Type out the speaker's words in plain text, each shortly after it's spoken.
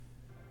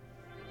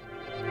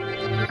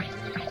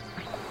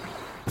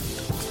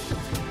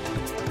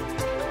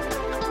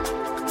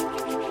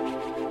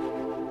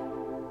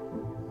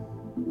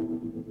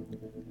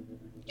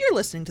You're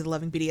listening to the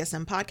Loving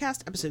BDSM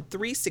podcast, episode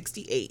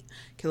 368.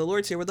 Killer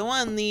Lord's here with the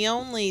one, the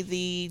only,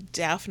 the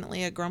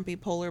definitely a grumpy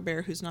polar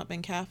bear who's not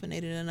been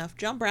caffeinated enough,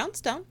 John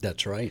Brownstone.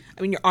 That's right.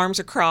 I mean, your arms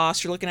are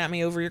crossed. You're looking at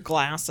me over your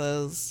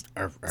glasses.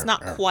 It's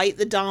not quite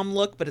the Dom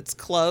look, but it's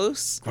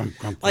close.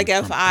 Like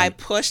if I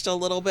pushed a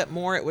little bit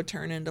more, it would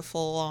turn into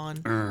full-on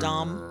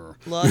Dom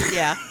look.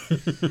 Yeah.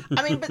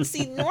 I mean, but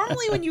see,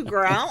 normally when you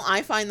growl,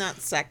 I find that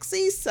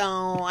sexy, so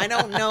I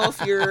don't know if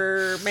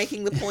you're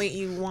making the point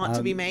you want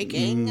to be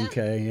making.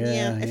 Okay, yeah.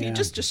 If you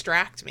just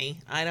distract me,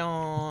 I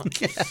don't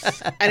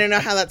know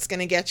how that's going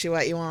to get you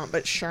what you want,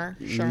 but sure.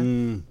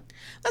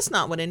 That's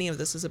not what any of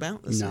this is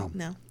about.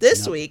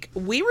 This week,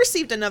 we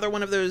received another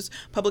one of those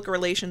public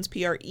relations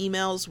PR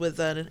emails with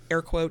an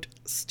air quote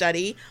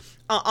study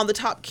on the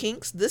top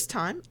kinks. This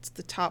time, it's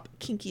the top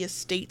kinkiest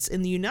states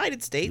in the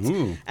United States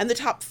and the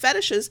top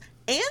fetishes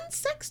and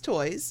sex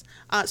toys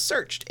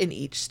searched in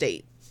each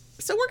state.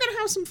 So we're going to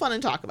have some fun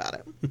and talk about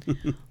it.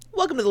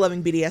 Welcome to the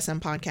Loving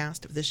BDSM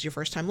podcast. If this is your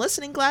first time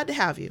listening, glad to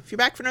have you. If you're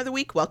back for another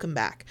week, welcome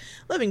back.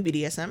 Loving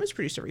BDSM is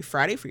produced every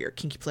Friday for your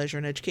kinky pleasure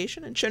and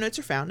education, and show notes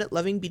are found at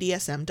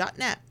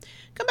lovingbdsm.net.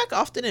 Come back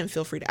often and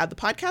feel free to add the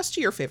podcast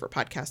to your favorite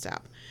podcast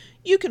app.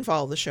 You can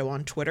follow the show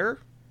on Twitter,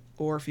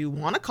 or if you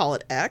want to call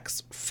it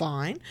X,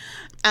 fine,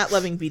 at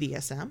Loving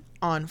BDSM,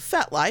 on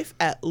FetLife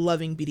at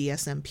Loving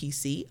BDSM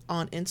PC,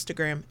 on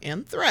Instagram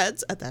and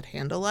Threads at that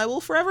handle I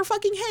will forever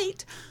fucking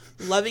hate,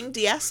 Loving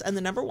DS and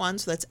the number 1,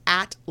 so that's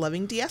at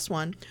Loving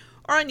DS1,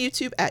 or on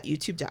YouTube at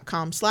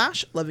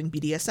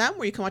youtube.com/LovingBDSM,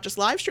 where you can watch us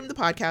live stream the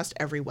podcast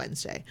every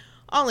Wednesday.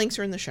 All links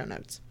are in the show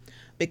notes.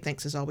 Big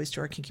thanks as always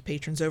to our kinky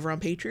patrons over on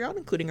Patreon,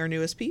 including our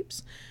newest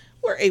peeps.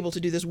 We're able to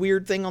do this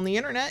weird thing on the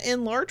internet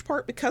in large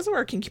part because of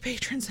our kinky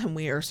patrons, and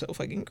we are so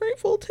fucking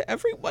grateful to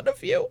every one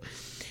of you.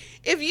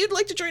 If you'd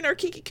like to join our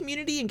kinky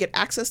community and get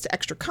access to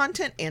extra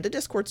content and a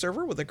Discord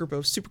server with a group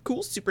of super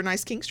cool, super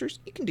nice kinksters,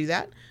 you can do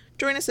that.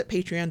 Join us at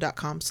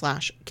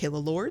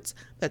patreon.com/KaylaLords.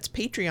 That's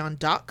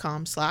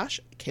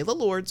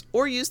patreon.com/KaylaLords,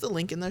 or use the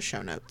link in the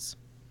show notes.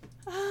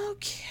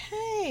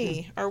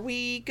 Okay. Are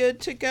we good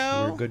to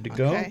go? We're good to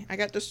go. Okay. I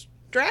got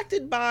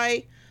distracted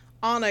by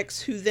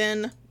Onyx, who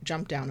then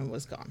jumped down and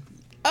was gone.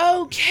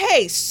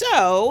 Okay,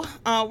 so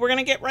we're going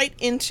to get right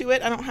into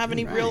it. I don't have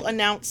any real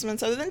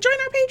announcements other than join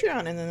our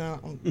Patreon. And then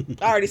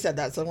I already said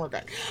that, so we're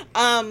good.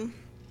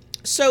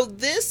 So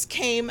this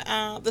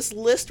this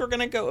list we're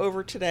going to go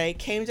over today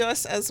came to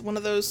us as one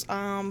of those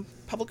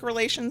public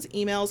relations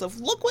emails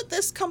of, look what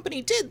this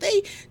company did.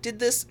 They did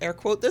this, air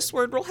quote, this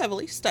word real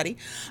heavily, study,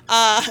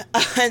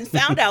 and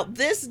found out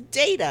this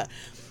data.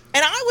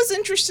 And I was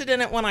interested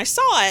in it when I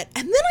saw it,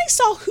 and then I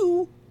saw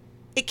who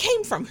it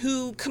came from,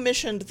 who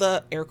commissioned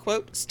the, air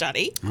quote,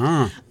 study,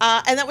 and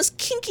that was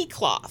Kinky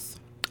Cloth.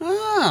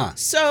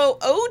 So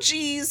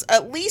OGs,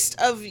 at least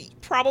of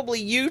probably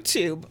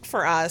YouTube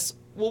for us,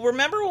 will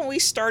remember when we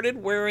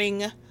started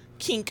wearing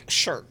kink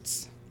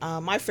shirts.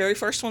 My very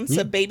first one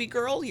said baby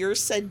girl. Yours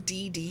said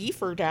DD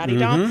for daddy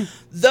dom.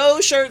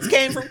 Those shirts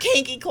came from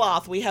Kinky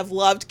Cloth. We have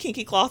loved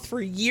Kinky Cloth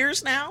for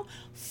years now.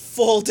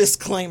 Full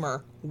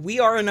disclaimer, we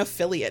are an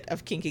affiliate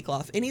of Kinky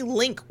Cloth. Any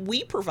link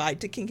we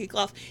provide to Kinky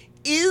Cloth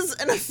is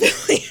an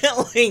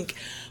affiliate link.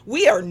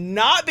 We are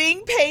not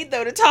being paid,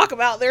 though, to talk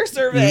about their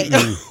survey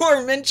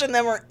or mention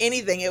them or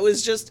anything. It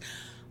was just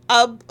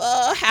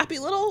a happy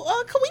little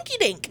kawinky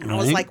dink. And I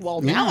was like,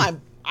 well, now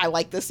I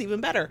like this even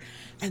better.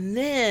 And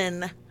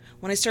then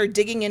when I started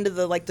digging into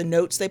the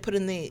notes they put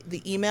in the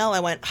email, I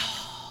went,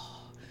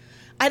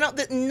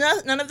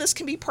 none of this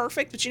can be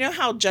perfect, but you know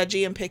how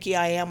judgy and picky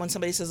I am when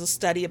somebody says a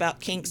study about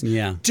kinks?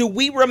 Yeah. Do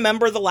we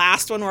remember the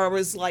last one where I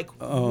was like,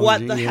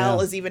 what the hell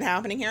is even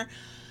happening here?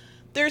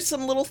 There's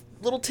some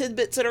little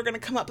tidbits that are going to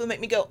come up and make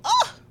me go,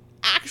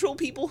 actual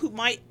people who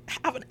might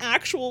have an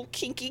actual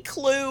kinky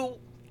clue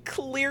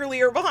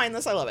clearly are behind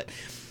this. I love it.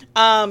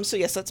 So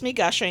yes, that's me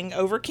gushing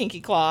over Kinky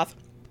Cloth.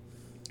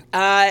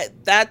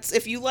 That's,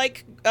 if you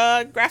like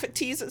graphic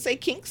tees that say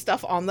kink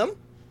stuff on them,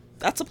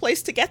 that's a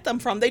place to get them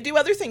from. They do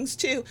other things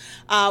too.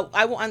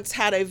 I once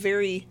had a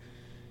very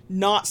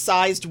not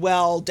sized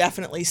well,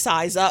 definitely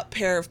size up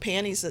pair of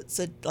panties that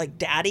said like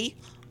daddy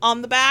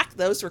on the back.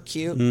 Those were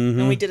cute.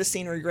 And we did a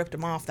scene where we ripped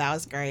them off. That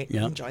was great.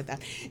 Yep. I enjoyed that.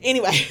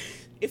 Anyway,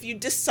 if you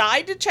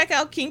decide to check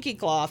out Kinky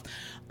Cloth,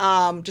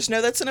 just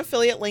know that's an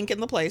affiliate link in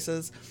the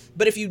places.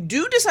 But if you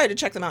do decide to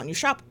check them out and you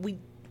shop, we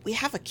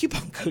have a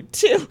coupon code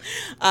too.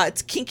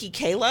 It's Kinky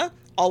Kayla,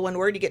 all one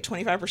word. You get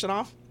 25%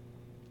 off.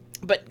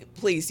 But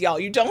please, y'all,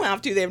 you don't have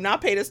to. They have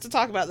not paid us to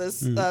talk about this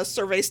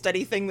survey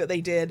study thing that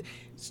they did.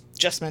 It's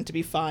just meant to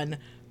be fun.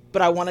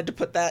 But I wanted to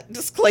put that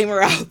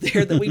disclaimer out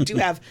there that we do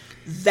have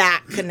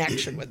that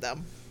connection with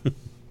them.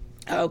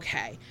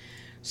 Okay.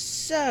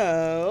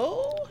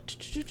 So,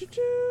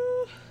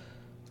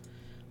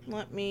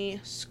 let me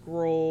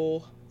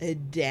scroll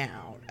it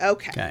down.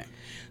 Okay.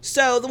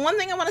 So, the one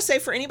thing I want to say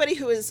for anybody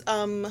who is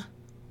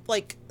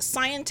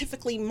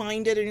scientifically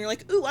minded and you're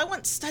like, ooh, I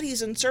want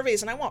studies and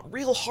surveys and I want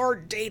real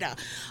hard data.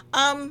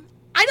 I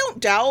don't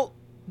doubt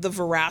the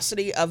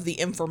veracity of the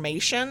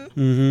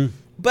information.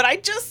 But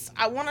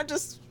I want to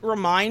just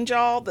remind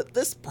y'all that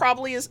this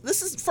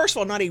is, first of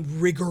all, not a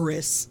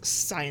rigorous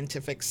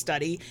scientific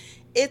study.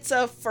 It's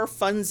a for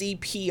funsy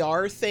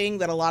PR thing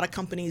that a lot of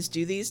companies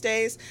do these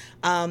days.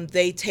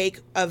 They take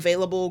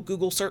available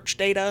Google search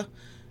data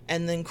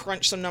and then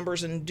crunch some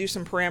numbers and do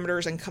some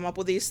parameters and come up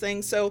with these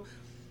things. So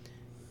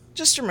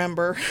just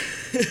remember,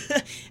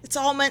 it's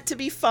all meant to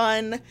be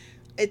fun.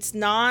 It's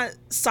not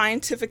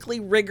scientifically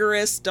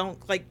rigorous. Don't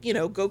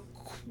go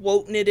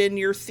quoting it in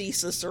your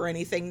thesis or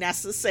anything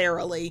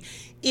necessarily.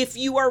 If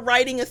you are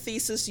writing a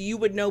thesis, you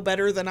would know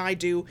better than I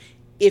do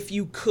if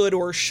you could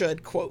or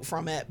should quote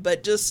from it.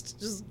 But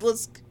just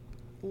let's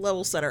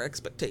level set our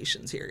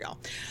expectations here, y'all.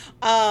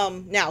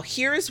 Now,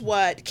 here's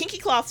what Kinky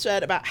Cloth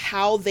said about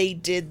how they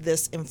did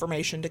this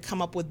information to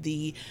come up with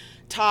the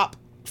top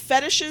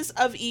fetishes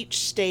of each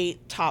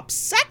state, top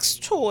sex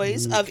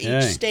toys of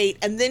each state,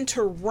 and then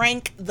to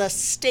rank the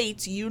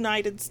states,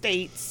 United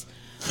States,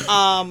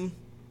 from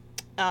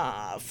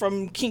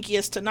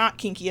kinkiest to not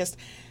kinkiest.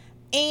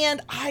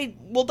 And I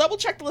will double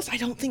check the list. I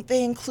don't think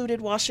they included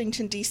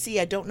Washington, D.C.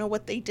 I don't know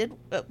what they did,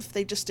 if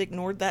they just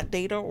ignored that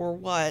data or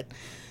what.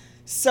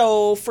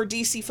 So for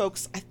D.C.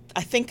 folks,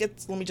 I think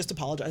it's, let me just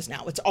apologize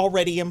now. It's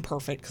already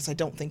imperfect because I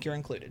don't think you're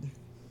included.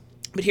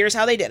 But here's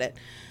how they did it.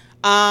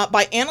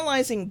 By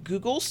analyzing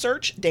Google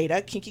search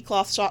data, Kinky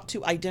Cloth sought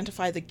to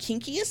identify the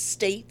kinkiest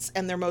states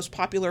and their most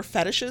popular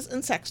fetishes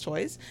and sex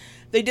toys.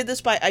 They did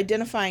this by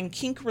identifying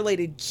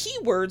kink-related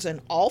keywords in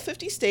all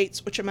 50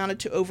 states, which amounted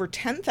to over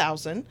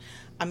 10,000.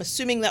 I'm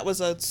assuming that was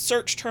a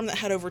search term that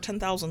had over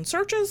 10,000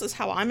 searches, is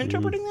how I'm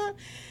interpreting that.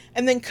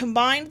 And then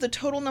combined the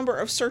total number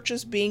of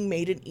searches being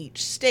made in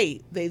each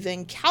state. They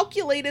then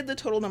calculated the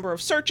total number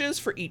of searches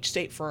for each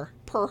state per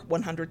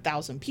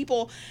 100,000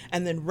 people,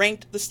 and then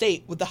ranked the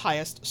state with the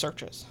highest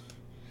searches.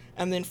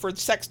 And then for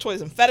sex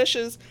toys and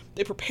fetishes,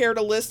 they prepared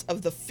a list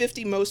of the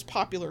 50 most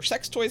popular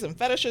sex toys and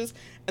fetishes,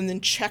 and then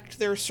checked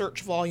their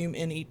search volume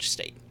in each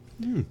state.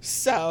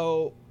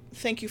 So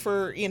thank you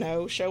for,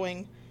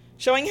 showing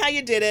how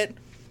you did it,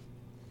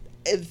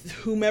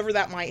 whomever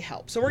that might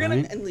help. So we're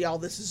going to, and y'all,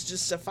 this is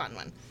just a fun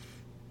one.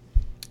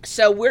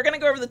 So we're going to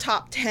go over the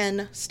top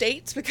 10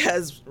 states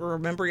because,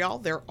 remember, y'all,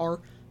 there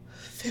are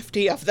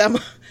 50 of them.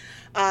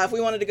 If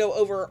we wanted to go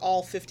over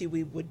all 50,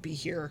 we would be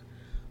here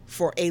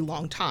for a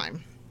long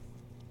time.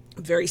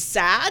 Very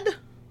sad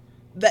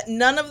that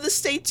none of the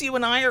states you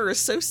and I are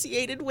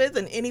associated with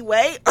in any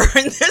way are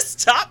in this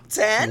top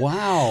 10.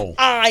 Wow.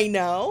 I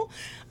know.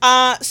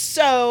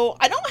 So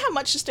I don't have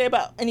much to say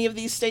about any of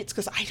these states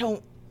because I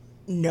don't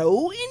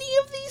know any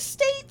of these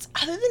states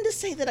other than to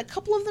say that a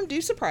couple of them do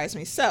surprise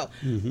me. So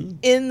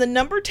in the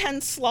number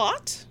 10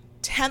 slot,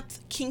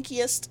 10th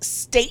kinkiest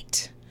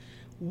state,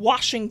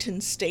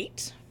 Washington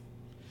State.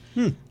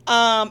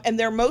 And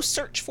their most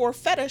searched for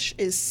fetish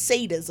is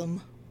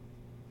sadism.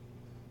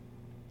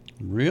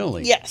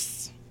 Really?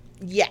 Yes.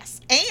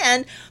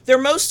 And their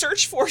most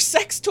searched for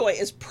sex toy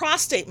is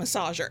prostate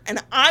massager.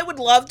 And I would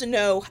love to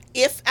know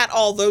if at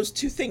all those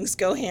two things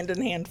go hand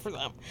in hand for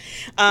them.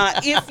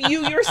 If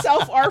you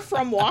yourself are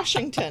from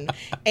Washington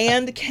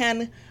and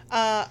can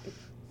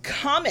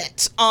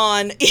comment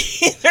on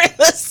either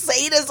the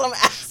sadism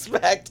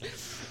aspect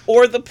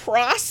or the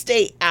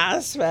prostate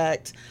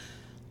aspect,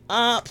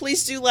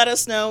 please do let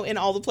us know in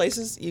all the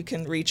places you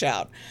can reach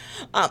out.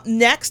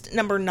 Next,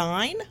 number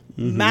 9,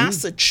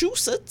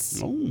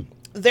 Massachusetts.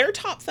 Their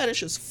top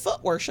fetish is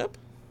foot worship.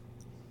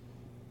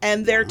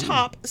 And their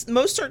top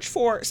most searched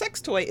for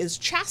sex toy is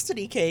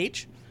chastity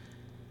cage.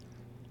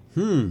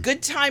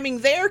 Good timing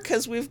there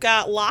because we've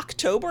got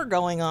Locktober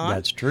going on.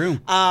 That's true.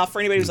 For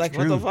anybody who's like,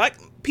 what the fuck?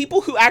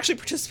 People who actually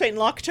participate in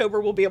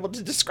Locktober will be able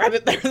to describe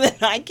it better than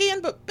I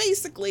can. But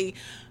basically,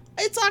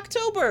 it's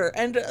October,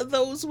 and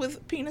those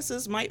with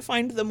penises might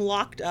find them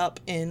locked up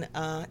in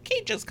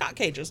cages, cock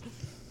cages.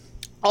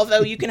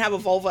 Although you can have a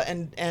vulva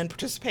and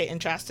participate in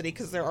chastity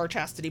because there are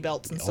chastity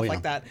belts and stuff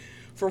like that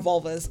for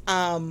vulvas.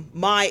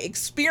 My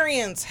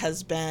experience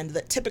has been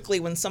that typically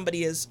when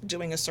somebody is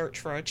doing a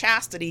search for a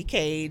chastity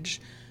cage,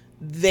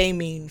 they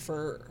mean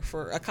for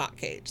a cock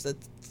cage.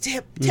 That's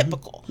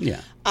typical.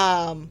 Yeah.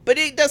 But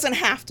it doesn't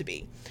have to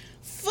be.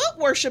 Foot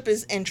worship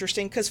is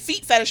interesting because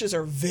feet fetishes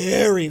are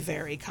very,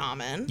 very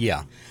common.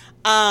 Yeah.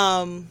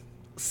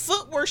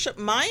 Foot worship,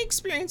 my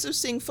experience of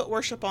seeing foot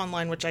worship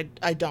online, which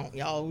I don't,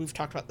 y'all, we've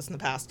talked about this in the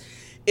past.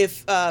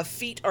 If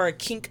feet are a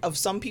kink of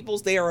some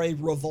people's, they are a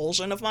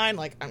revulsion of mine.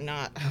 Like, I'm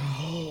not,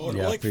 I don't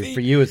like feet. For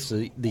you, it's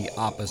the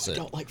opposite. I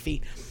don't like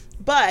feet.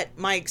 But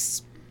my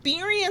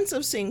experience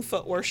of seeing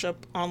foot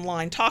worship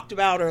online talked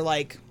about, or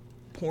like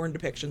porn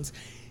depictions,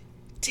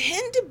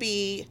 tend to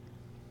be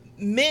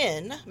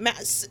men,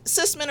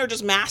 cis men or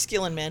just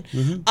masculine men,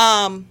 who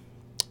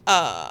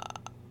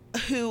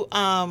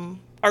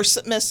are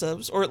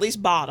submissives, or at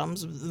least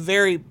bottoms,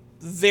 very,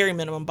 very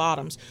minimum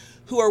bottoms,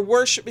 who are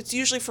worship. It's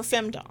usually for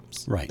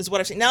femdoms, right? Is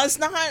what I've seen. Now,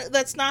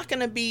 that's not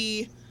going to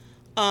be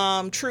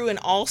true in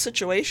all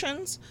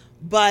situations,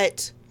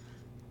 but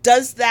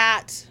does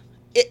that,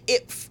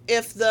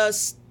 if the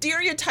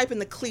stereotype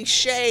and the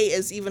cliche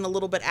is even a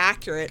little bit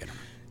accurate,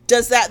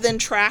 Does that then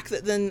track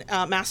that then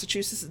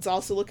Massachusetts is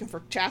also looking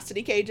for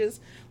chastity cages?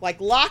 Like,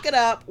 lock it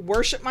up,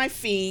 worship my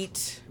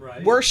feet,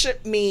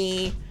 worship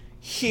me,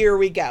 here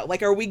we go.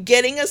 Like, are we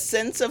getting a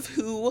sense of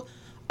who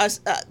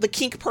the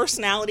kink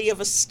personality of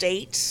a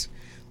state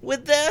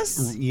with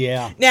this?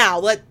 Yeah. Now,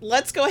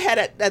 let's go ahead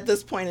at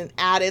this point and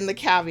add in the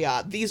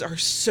caveat. These are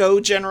so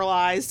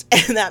generalized,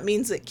 and that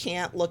means it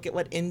can't look at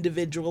what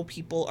individual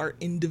people are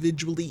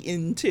individually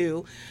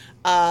into.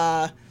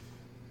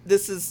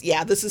 This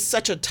is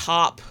such a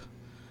top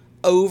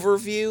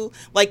overview.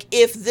 Like,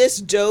 if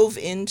this dove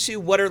into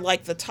what are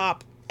like the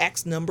top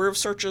X number of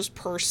searches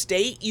per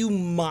state, you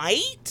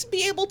might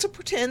be able to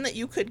pretend that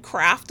you could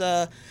craft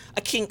a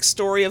kink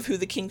story of who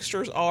the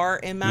kinksters are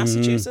in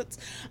Massachusetts.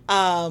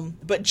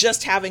 But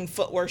just having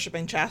foot worship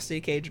and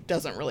chastity cage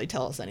doesn't really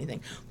tell us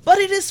anything. But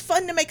it is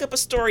fun to make up a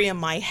story in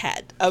my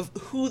head of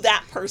who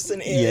that person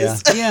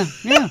is.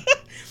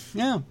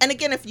 Yeah. And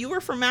again, if you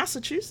were from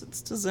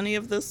Massachusetts, does any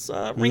of this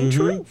ring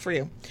true for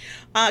you?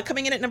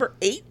 Coming in at number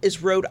 8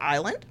 is Rhode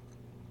Island.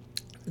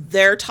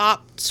 Their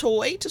top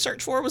toy to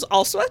search for was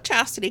also a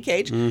chastity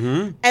cage.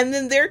 And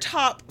then their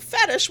top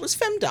fetish was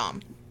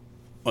femdom.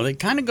 Well, they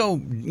kind of go,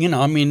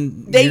 I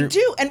mean... They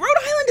do. And Rhode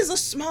Island is a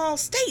small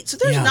state, so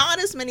there's not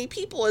as many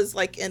people as,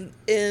 like,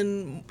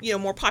 in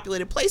more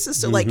populated places.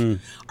 So, like,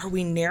 are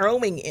we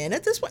narrowing in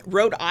at this point?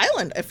 Rhode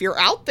Island, if you're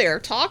out there,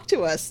 talk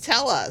to us.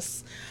 Tell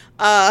us.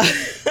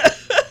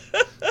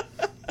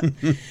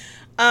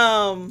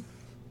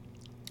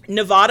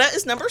 Nevada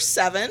is number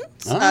 7.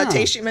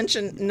 Tayshi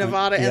mentioned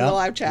Nevada in the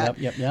live chat.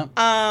 Yep.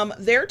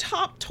 Their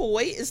top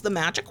toy is the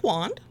magic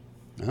wand.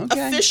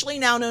 Okay. Officially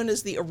now known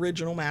as the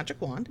original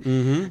magic wand.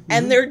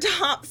 And their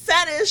top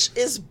fetish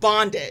is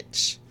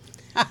bondage.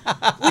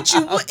 Which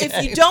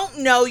if you don't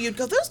know, you'd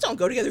go, those don't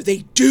go together.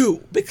 They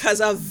do,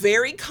 because a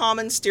very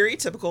common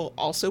stereotypical,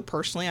 also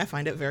personally I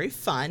find it very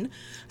fun,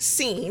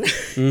 scene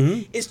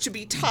is to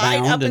be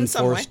tied up in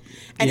some way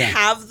and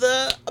have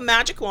the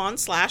magic wand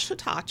 /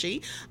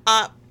 Hitachi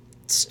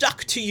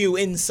stuck to you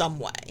in some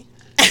way.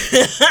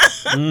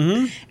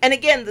 And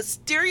again, the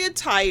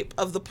stereotype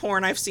of the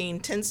porn I've seen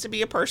tends to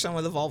be a person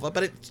with a vulva,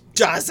 but it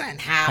doesn't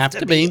have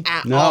to be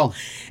at all.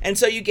 And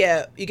so you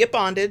get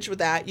bondage with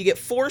that. You get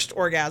forced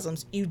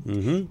orgasms. You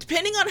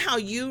depending on how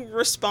you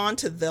respond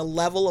to the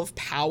level of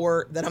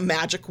power that a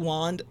magic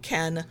wand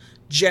can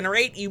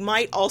generate, you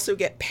might also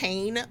get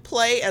pain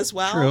play as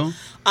well. True.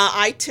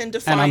 I tend to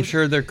find, and I'm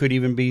sure there could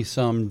even be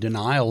some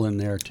denial in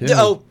there too.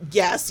 Oh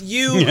yes,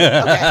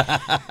 okay.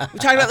 We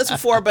talked about this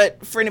before,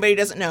 but for anybody who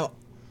doesn't know,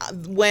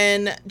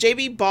 when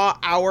JB bought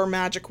our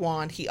magic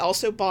wand, he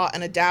also bought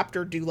an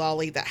adapter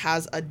doolally that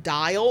has a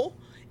dial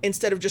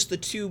instead of just the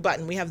 2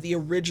 button. We have the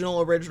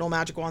original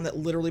magic wand that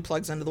literally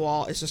plugs into the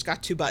wall. It's just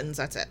got 2 buttons.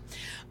 That's it.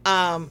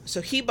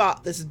 So he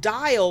bought this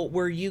dial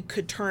where you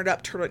could turn it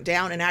up, turn it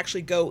down, and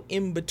actually go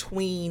in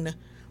between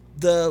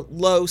the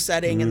low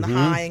setting and the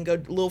high, and go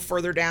a little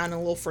further down and a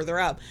little further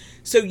up.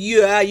 So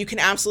you can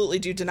absolutely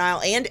do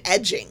denial and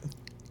edging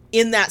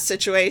in that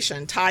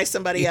situation. Tie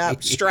somebody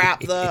up,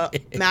 strap the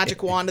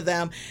magic wand to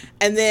them,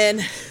 and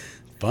then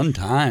fun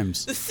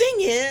times. The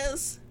thing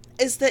is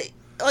that,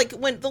 like,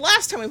 when the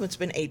last time it's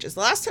been ages,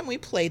 the last time we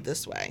played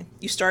this way,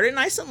 you started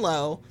nice and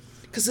low,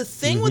 because the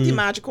thing with the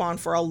magic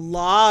wand for a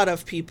lot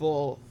of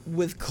people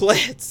with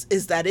clits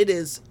is that it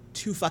is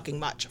too fucking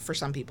much for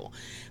some people.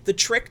 The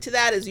trick to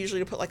that is usually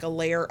to put like a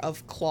layer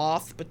of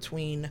cloth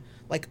between,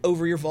 like,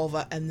 over your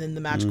vulva and then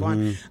the magic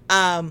wand.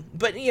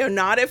 But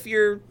not if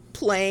you're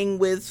playing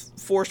with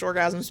forced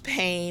orgasms,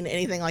 pain,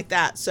 anything like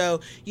that.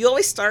 So you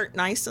always start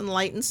nice and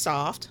light and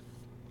soft.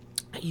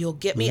 You'll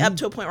get me up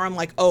to a point where I'm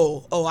like,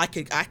 oh, I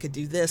could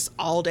do this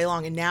all day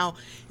long. And now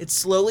it's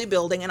slowly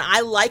building, and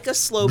I like a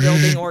slow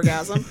building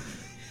orgasm.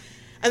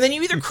 And then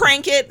you either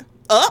crank it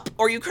up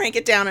or you crank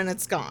it down and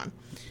it's gone.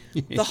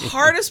 The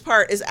hardest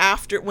part is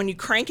after, when you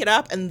crank it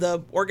up and the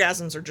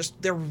orgasms are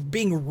they're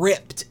being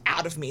ripped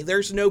out of me.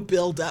 There's no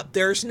build up.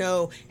 There's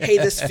no, hey,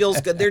 this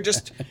feels good.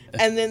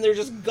 And then they're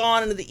just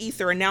gone into the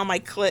ether. And now my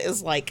clit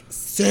is like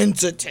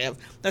sensitive.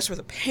 That's where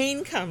the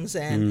pain comes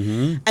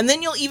in. And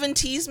then you'll even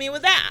tease me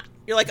with that.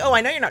 You're like, oh, I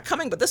know you're not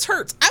coming, but this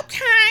hurts.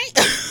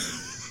 Okay.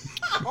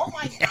 Oh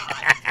my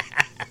God.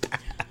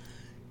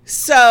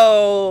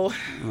 So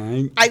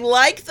I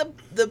like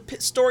the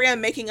story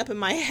I'm making up in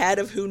my head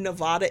of who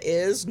Nevada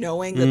is,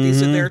 knowing that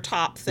these are their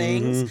top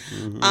things,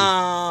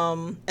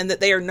 and that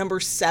they are number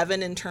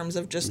 7 in terms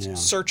of just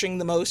searching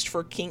the most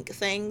for kink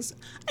things.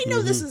 I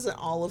know this isn't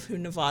all of who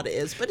Nevada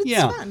is, but it's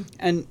fun.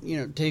 And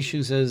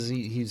Tayshu says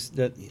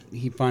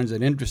he finds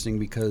it interesting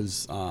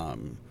because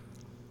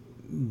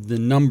the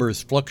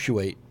numbers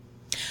fluctuate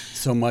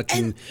so much,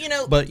 and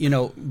but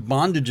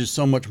bondage is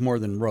so much more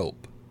than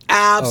rope.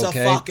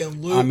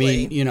 Absolutely. I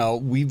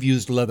mean, we've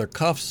used leather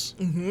cuffs.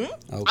 Okay.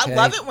 I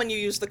love it when you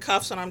use the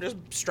cuffs and I'm just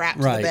strapped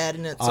to the bed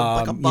and it's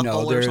like a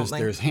buckle or something.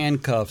 There's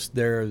handcuffs.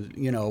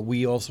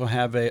 We also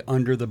have a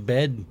under the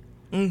bed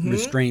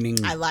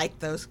restraining. I like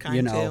those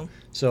kind too.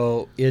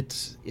 So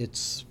it's.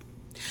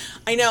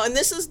 I know, and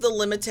this is the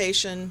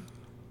limitation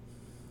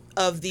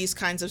of these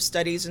kinds of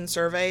studies and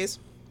surveys.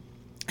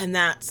 And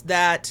that's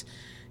that,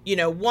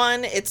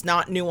 one, it's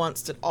not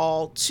nuanced at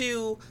all.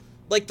 Two,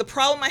 like the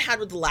problem I had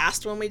with the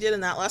last one we did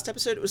in that last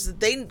episode was that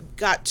they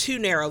got too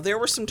narrow. There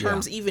were some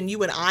terms even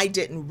you and I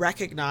didn't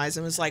recognize,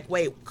 and was like,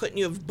 wait, couldn't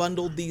you have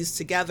bundled these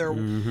together?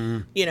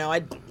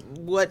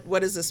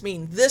 What does this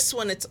mean? This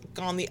one, it's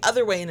gone the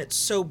other way, and it's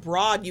so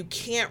broad you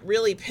can't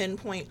really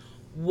pinpoint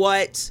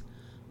what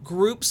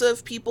groups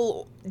of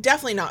people,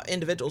 definitely not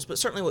individuals, but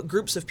certainly what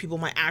groups of people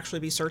might actually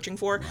be searching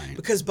for,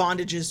 because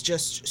bondage is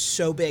just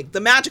so big.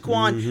 The magic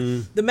wand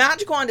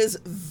is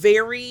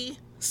very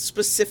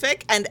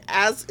specific, and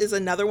as is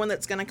another one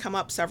that's going to come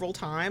up several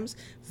times,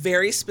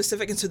 very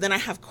specific. And so then I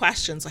have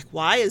questions like,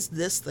 why is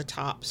this the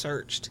top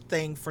searched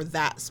thing for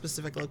that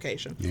specific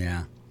location?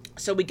 Yeah.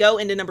 So we go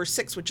into number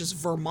 6, which is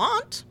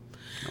Vermont.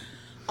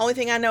 Only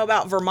thing I know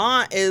about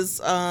Vermont is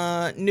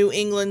New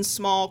England,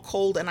 small,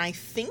 cold, and I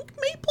think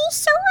maple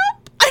syrup.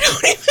 I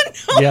don't even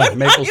know. Yeah, I'm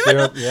maple not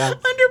syrup. even Yeah,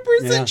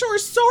 100% sure.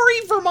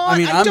 Sorry,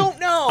 Vermont. I don't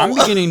know. I'm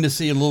beginning to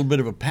see a little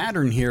bit of a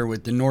pattern here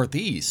with the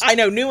Northeast. I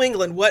know New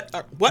England. What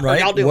are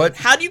y'all doing?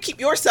 How do you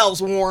keep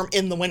yourselves warm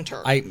in the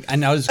winter?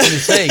 And I was going to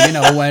say,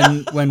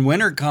 when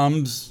winter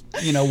comes,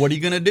 what are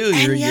you going to do?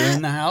 You're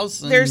in the house.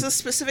 There's a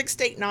specific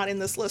state not in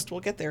this list. We'll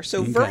get there.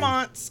 So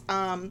Vermont's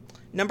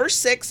number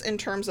 6 in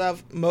terms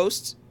of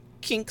most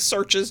kink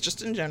searches,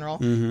 just in general,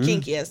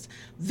 Kinkiest.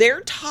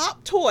 Their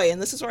top toy,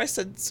 and this is where I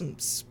said some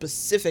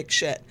specific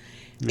shit,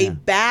 a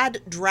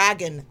Bad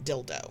Dragon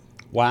dildo.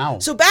 Wow.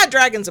 So Bad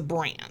Dragon's a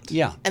brand.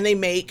 Yeah. And they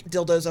make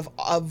dildos of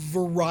a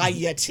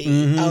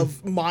variety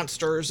of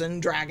monsters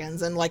and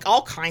dragons and like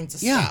all kinds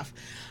of stuff.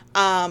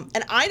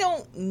 And I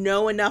don't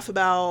know enough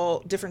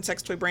about different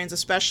sex toy brands,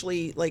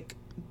 especially like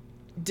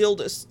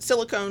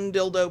silicone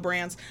dildo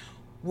brands.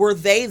 Were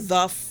they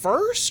the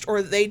first, or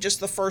are they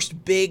just the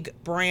first big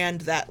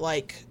brand that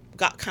like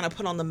got kind of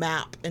put on the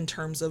map in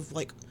terms of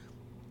like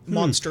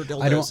monster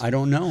dildos? I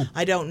don't know.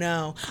 I don't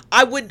know.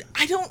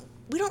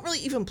 We don't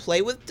really even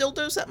play with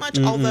dildos that much,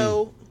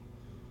 although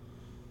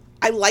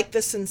I like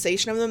the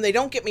sensation of them. They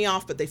don't get me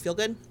off, but they feel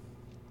good.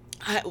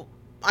 I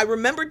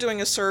remember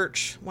doing a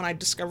search when I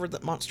discovered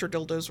that monster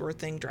dildos were a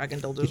thing, dragon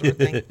dildos were a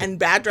thing, and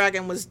Bad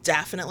Dragon was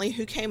definitely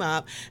who came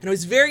up, and I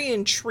was very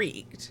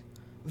intrigued.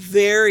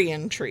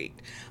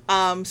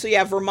 So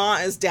yeah,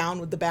 Vermont is down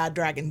with the Bad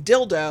Dragon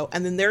dildo,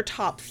 and then their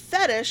top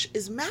fetish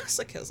is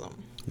masochism.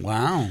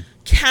 Wow.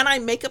 Can I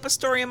make up a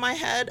story in my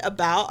head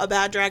about a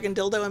Bad Dragon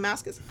dildo and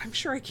masochism? I'm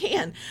sure I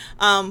can,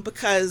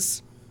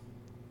 because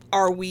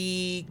are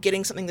we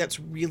getting something that's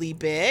really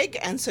big,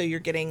 and so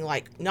you're getting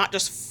like not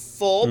just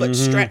full but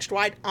stretched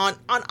wide on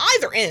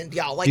either end,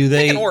 y'all, like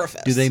pick an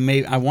orifice.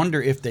 I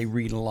wonder if they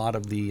read a lot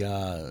of the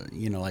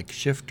like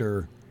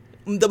shifter.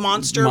 The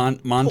monster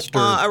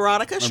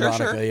erotica?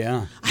 Sure.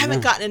 Yeah. I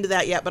haven't gotten into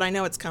that yet, but I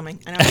know it's coming.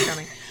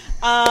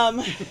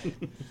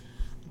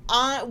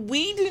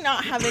 We do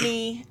not have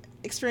any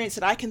experience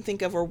that I can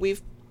think of where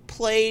we've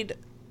played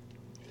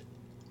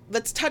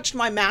that's touched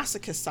my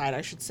masochist side,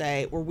 I should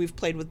say, where we've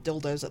played with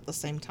dildos at the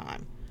same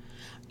time.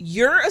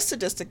 You're a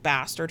sadistic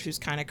bastard who's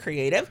kind of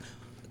creative.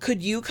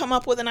 Could you come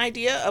up with an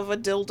idea of a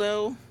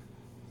dildo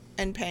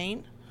and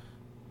pain?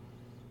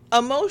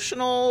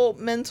 Emotional,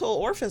 mental,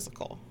 or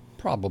physical?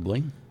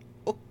 Probably.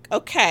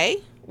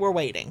 Okay, we're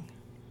waiting.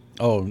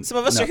 Oh, some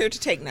of us are here to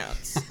take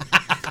notes.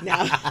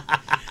 Now,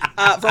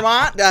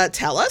 Vermont,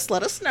 tell us,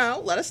 let us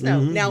know.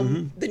 Now,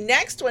 the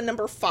next one,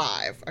 number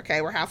 5.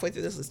 Okay, we're halfway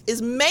through this list. Is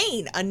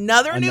Maine,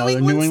 another New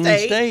England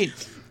state.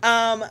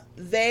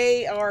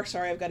 They are.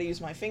 Sorry, I've got to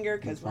use my finger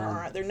because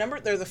they're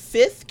the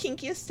 5th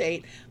kinkiest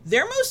state.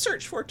 Their most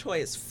searched for toy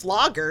is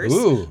floggers.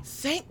 Ooh.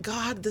 Thank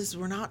God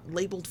we're not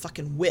labeled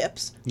fucking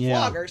whips. Yeah.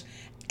 Floggers.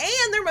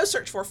 And their most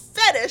searched for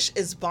fetish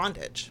is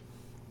bondage.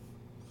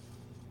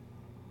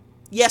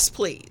 Yes,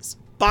 please.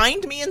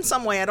 Bind me in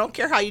some way. I don't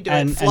care how you do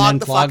it. Flog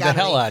the fuck out of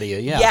me. Hell out of you.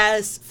 Yeah.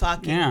 Yes,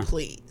 fucking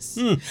please.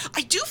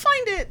 I do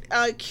find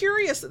it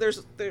curious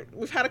that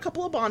we've had a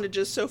couple of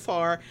bondages so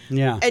far.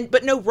 Yeah.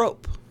 But no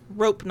rope.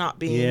 Rope not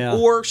being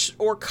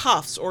or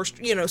cuffs or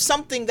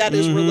something that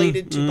is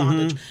related to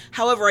bondage.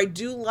 However, I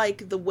do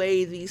like the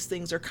way these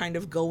things are kind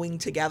of going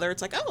together.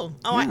 It's like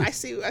I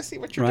see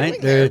what you're doing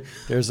there.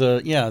 There's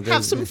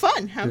have some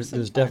fun.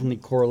 There's definitely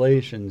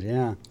correlations.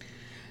 Yeah.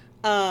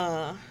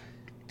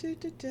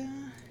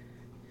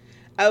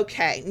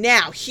 Okay,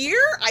 now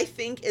here I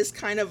think is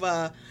kind of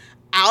a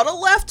out of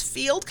left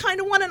field kind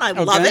of one, and I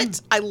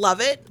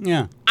love it.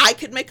 Yeah. I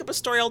could make up a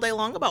story all day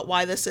long about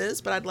why this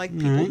is, but I'd like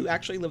people who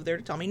actually live there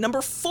to tell me.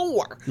 Number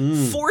 4,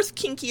 4th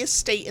kinkiest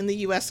state in the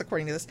U.S.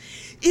 according to this,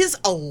 is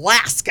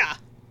Alaska.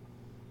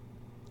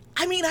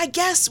 I mean, I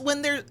guess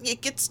when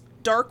it gets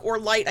dark or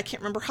light, I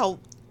can't remember how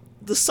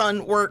the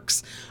sun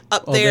works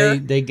up there.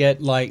 They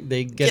get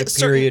a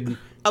period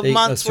of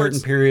months, a certain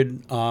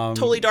period,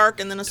 totally dark,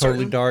 and then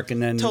totally dark,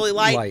 and then totally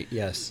light.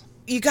 Yes.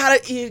 You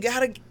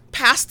gotta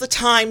pass the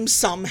time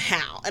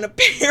somehow, and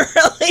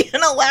apparently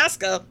in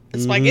Alaska,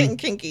 it's by getting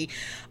kinky.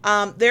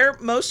 Their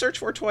most searched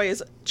for toy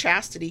is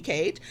chastity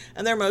cage,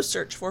 and their most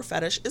searched for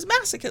fetish is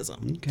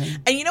masochism. Okay.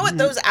 And you know what?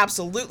 Those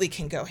absolutely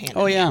can go hand in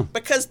hand. Yeah.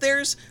 Because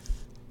there's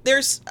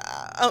there's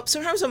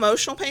sometimes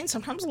emotional pain,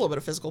 sometimes a little bit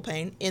of physical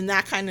pain in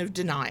that kind of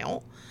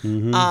denial.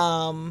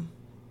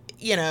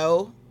 You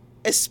know,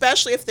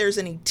 especially if there's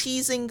any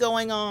teasing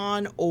going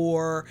on,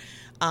 or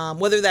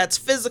whether that's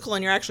physical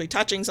and you're actually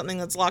touching something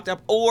that's locked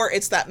up, or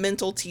it's that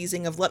mental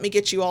teasing of let me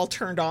get you all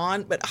turned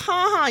on, but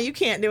you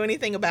can't do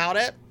anything about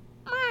it.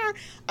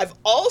 I've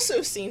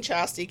also seen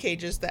chastity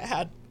cages that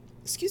had,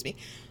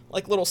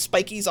 like little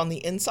spikies on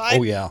the inside.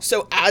 Oh, yeah.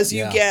 So as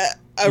you get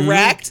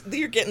erect,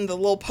 you're getting the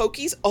little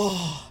pokies.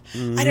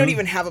 I don't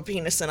even have a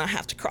penis and I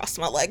have to cross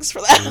my legs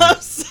for that.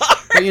 I'm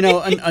sorry. But, you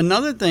know,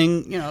 another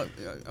thing, you know,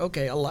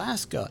 okay,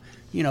 Alaska,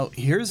 you know,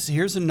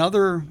 here's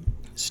another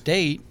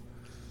state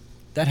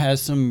that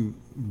has some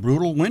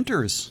brutal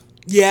winters.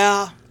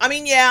 Yeah. I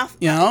mean, yeah.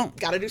 You know?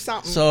 Got to do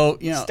something. So,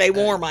 you know. Stay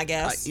warm, I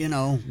guess. You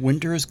know,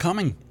 winter is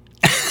coming.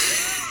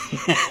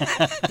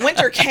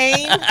 Winter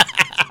came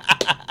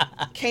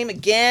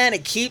again.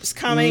 It keeps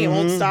coming. It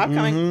won't stop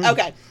coming.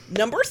 Okay.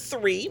 Number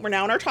 3. We're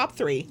now in our top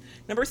 3.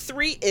 Number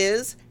 3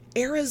 is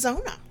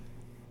Arizona.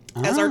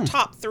 As our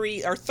top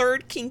 3, our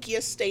third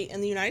kinkiest state in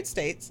the United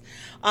States.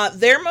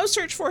 Their most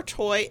searched for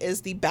toy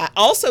is the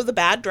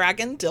bad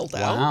dragon dildo.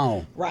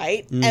 Wow.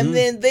 Right? And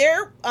then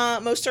their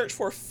most searched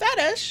for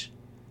fetish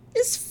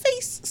is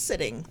face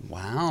sitting.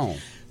 Wow.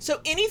 So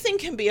anything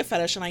can be a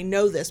fetish, and I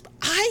know this, but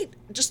I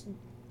just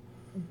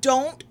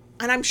don't,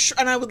 and I'm sure,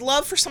 and I would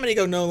love for somebody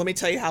to go, no, let me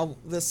tell you how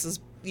this is,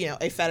 you know,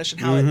 a fetish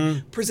and how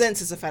it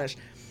presents as a fetish.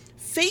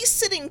 Face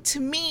sitting to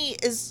me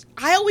is,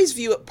 I always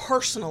view it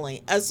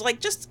personally as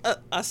like just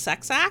a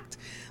sex act.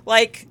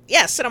 Like,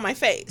 yeah, sit on my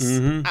face.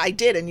 I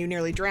did, and you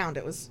nearly drowned.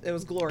 It was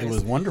glorious. It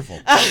was wonderful.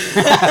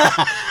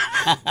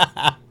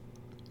 I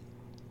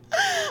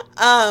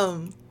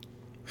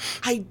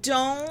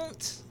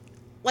don't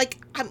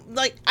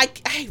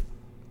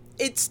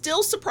it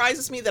still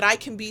surprises me that I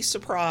can be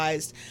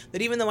surprised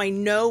that even though I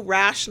know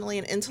rationally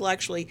and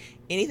intellectually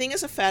anything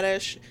is a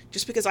fetish,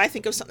 just because I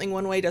think of something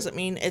one way doesn't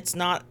mean it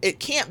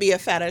can't be a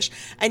fetish.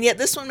 And yet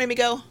this one made me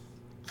go,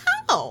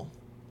 oh,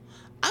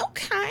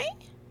 okay.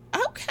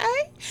 And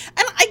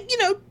I, you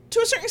know, to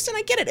a certain extent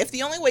I get it. If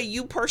the only way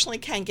you personally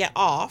can get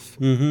off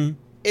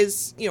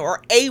is, you know,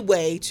 or a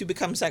way to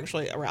become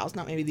sexually aroused,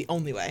 not maybe the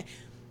only way,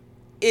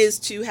 is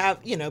to have,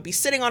 you know, be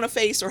sitting on a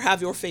face or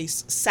have your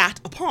face sat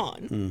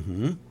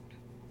upon.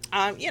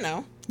 You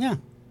know, yeah,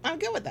 I'm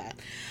good with that.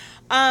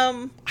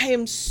 I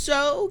am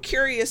so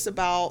curious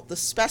about the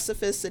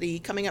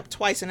specificity coming up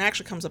twice, and it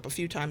actually comes up a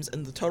few times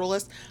in the total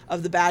list,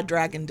 of the bad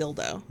dragon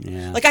dildo.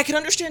 Yeah. Like, I can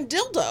understand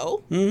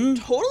dildo,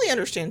 totally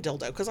understand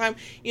dildo, because I'm,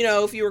 you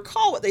know, if you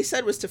recall, what they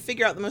said was to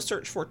figure out the most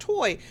searched for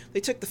toy, they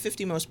took the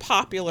 50 most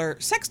popular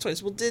sex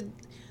toys. Well,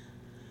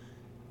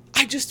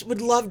 I just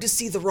would love to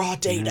see the raw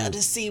data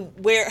to see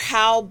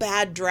how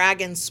bad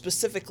dragon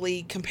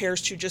specifically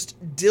compares to just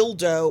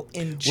dildo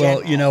in general.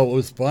 Well, you know, it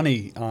was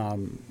funny.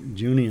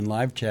 Junie in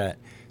live chat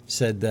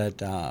said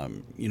that,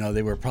 you know,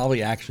 they were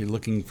probably actually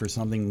looking for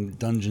something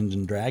Dungeons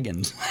and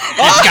Dragons.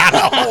 Got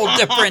a whole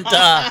different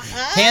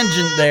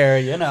tangent there,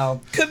 you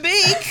know. Could be.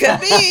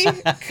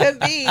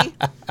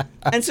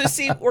 And so,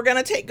 see, we're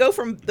going to go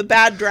from the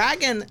bad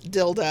dragon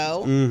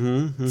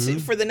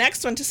dildo for the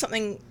next one to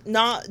something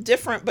not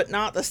different, but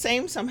not the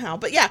same somehow.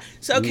 But yeah,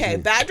 so, okay,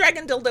 bad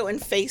dragon dildo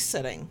and face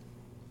sitting.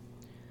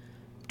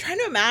 I'm trying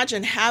to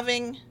imagine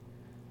having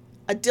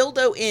a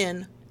dildo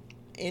in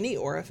any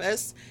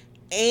orifice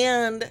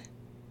and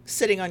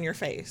sitting on your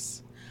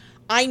face.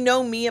 I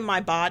know me and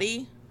my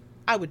body,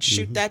 I would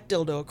shoot that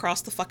dildo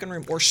across the fucking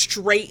room or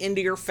straight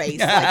into your face.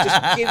 Like,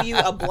 just give you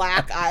a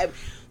black eye.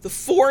 The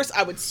force,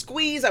 I would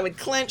squeeze, I would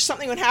clench,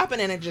 something would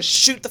happen, and it'd just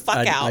shoot the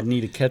fuck out. I'd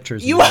need a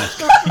catcher's You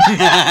mask.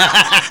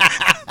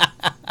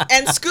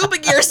 And scuba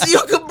gear so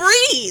you could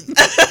breathe.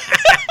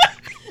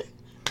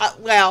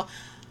 Well,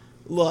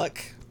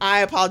 look, I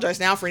apologize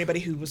now for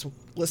anybody who was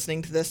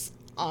listening to this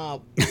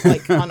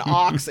like on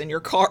aux in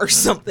your car or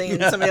something,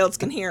 and somebody else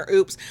can hear.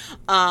 Oops.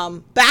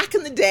 Back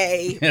in the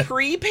day,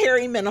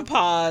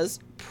 pre-perimenopause,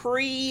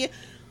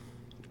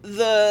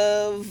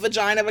 the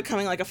vagina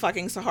becoming like a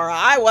fucking Sahara,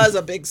 I was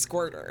a big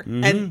squirter.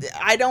 And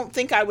I don't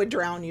think I would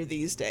drown you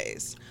these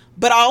days.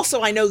 But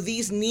also, I know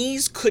these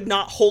knees could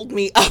not hold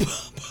me up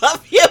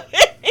above you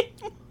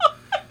anymore.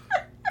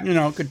 You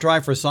know, could try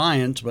for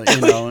science, but,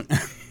 you know.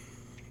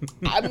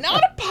 I'm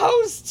not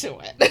opposed to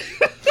it.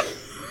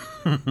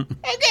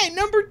 Okay,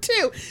 number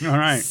 2. All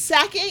right.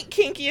 Second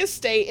kinkiest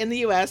state in the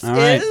U.S.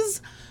 is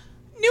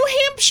New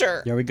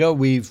Hampshire. There we go.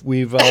 We've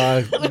We've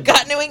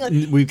got New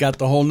England. We've got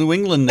the whole New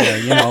England there,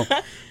 you know.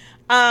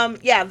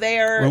 Yeah,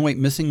 they're... Well, wait,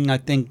 missing, I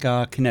think,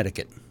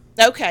 Connecticut.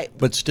 Okay.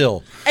 But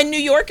still. And New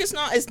York is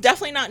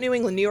definitely not New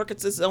England. New York,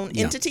 it's its own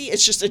entity.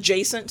 It's just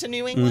adjacent to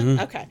New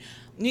England. Okay.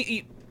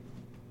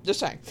 Just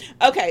saying.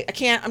 Okay,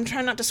 I'm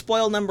trying not to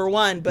spoil number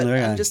 1, but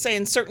I'm just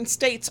saying certain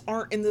states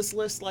aren't in this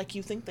list like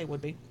you think they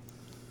would be.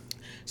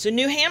 So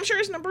New Hampshire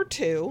is number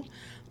 2.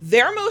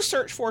 Their most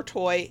searched for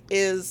toy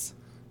is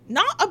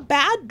not a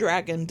bad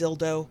dragon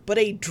dildo, but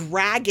a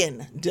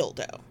dragon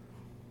dildo.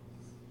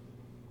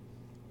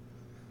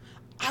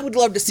 I would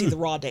love to see the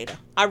raw data.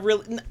 I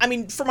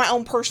mean, for my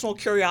own personal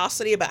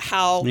curiosity about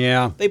how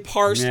they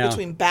parsed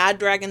between bad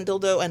dragon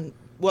dildo and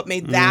what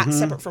made that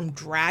separate from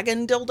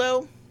dragon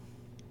dildo.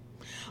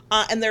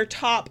 And their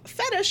top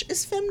fetish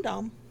is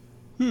femdom.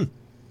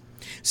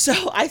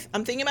 So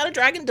I'm thinking about a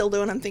dragon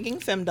dildo, and I'm thinking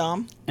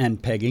femdom.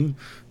 And pegging.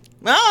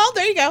 Oh,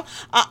 there you go.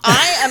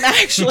 I am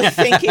actually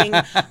thinking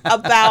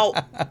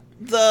about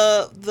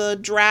the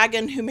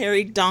dragon who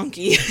married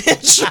Donkey.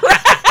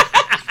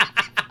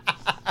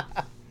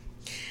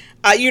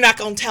 You're not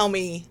going to tell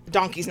me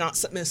Donkey's not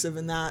submissive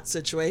in that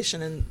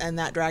situation, and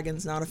that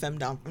dragon's not a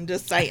femdom. I'm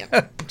just saying.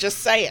 Just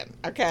saying.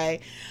 Okay.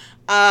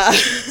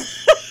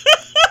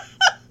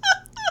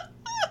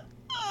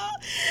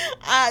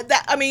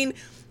 I mean,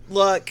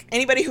 look,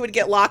 anybody who would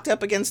get locked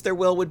up against their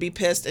will would be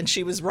pissed, and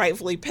she was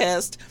rightfully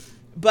pissed.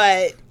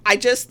 But I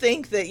just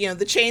think that,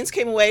 the chains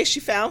came away, she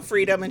found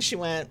freedom, and she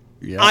went,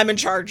 I'm in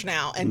charge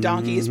now. And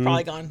Donkey is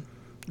probably gone,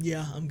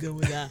 yeah, I'm good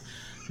with that.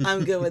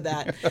 I'm good with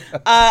that.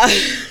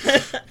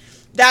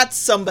 That's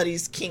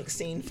somebody's kink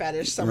scene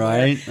fetish somewhere.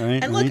 Right.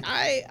 And look,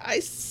 I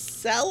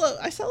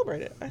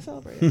celebrate it. I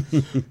celebrate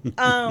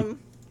it.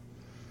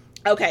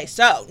 Okay,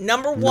 so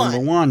number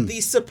one,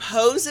 the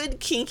supposed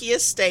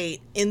kinkiest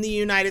state in the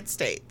United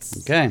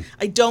States. Okay.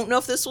 I don't know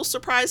if this will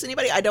surprise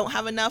anybody. I don't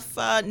have enough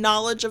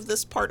knowledge of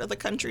this part of the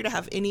country to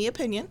have any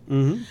opinion.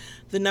 Mm-hmm.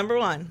 The number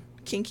one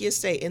kinkiest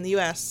state in the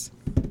U.S.,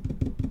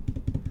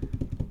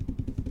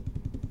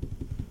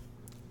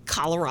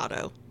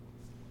 Colorado.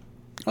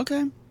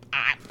 Okay.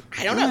 I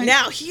don't know. Right.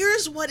 Now,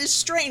 here's what is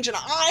strange, and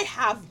I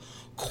have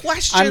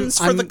questions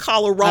for the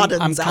Coloradans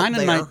I'm out there. I'm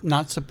kind of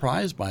not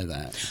surprised by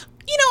that.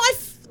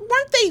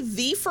 Weren't they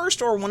the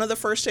first or one of the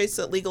first states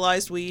that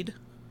legalized weed?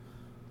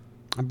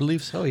 I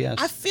believe so, yes.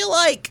 I feel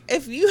like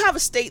if you have a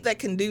state that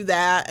can do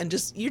that and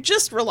you're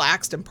just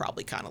relaxed and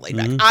probably kind of laid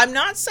back. I'm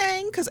not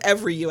saying, because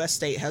every U.S.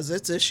 state has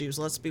its issues,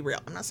 let's be real.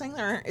 I'm not saying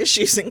there aren't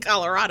issues in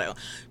Colorado.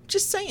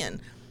 Just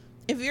saying,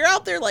 if you're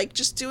out there like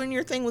just doing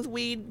your thing with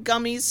weed,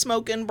 gummies,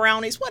 smoking,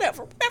 brownies,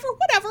 whatever,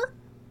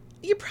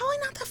 you're probably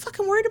not that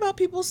fucking worried about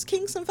people's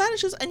kinks and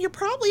fetishes, and you're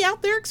probably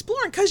out there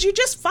exploring because you're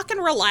just fucking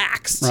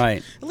relaxed.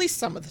 Right. At least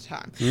some of the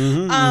time.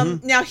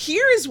 Now,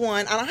 here is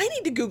one, and I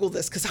need to Google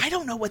this because I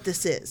don't know what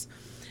this is.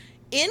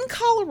 In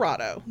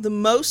Colorado, the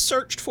most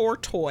searched for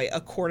toy,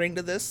 according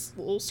to this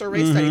little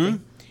survey study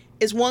thing,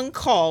 is one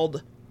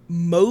called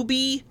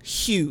Moby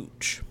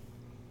Huge.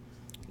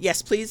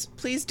 Yes, please,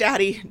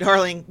 Daddy,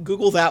 darling,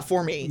 Google that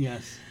for me.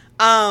 Yes.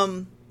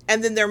 And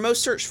then their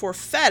most searched for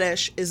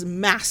fetish is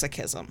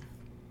masochism.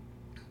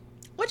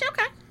 Which,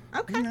 okay.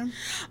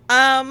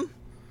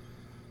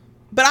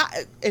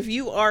 But if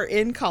you are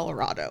in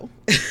Colorado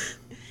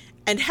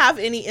and have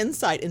any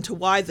insight into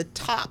why the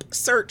top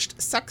searched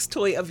sex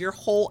toy of your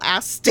whole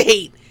ass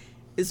state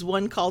is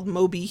one called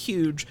Moby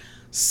Huge,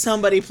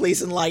 somebody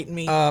please enlighten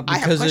me. Because I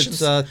have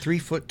questions. it's 3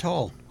 foot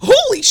tall.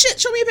 Holy shit!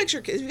 Show me a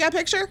picture. You got a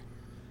picture?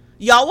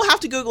 Y'all will have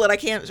to Google it. I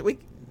can't.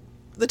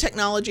 The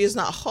technology is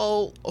not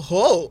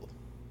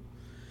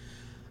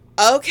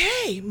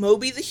Okay,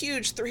 Moby the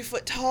Huge, 3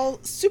 foot tall,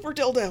 super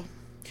dildo.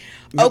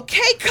 Yep.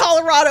 Okay,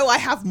 Colorado, I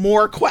have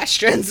more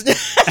questions.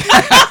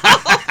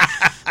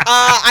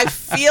 I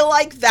feel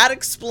like that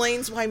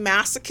explains why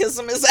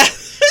masochism is at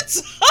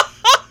the top.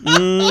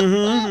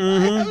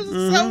 I have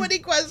so many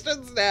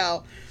questions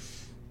now.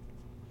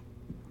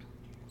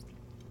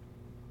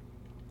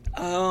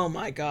 Oh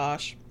my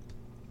gosh.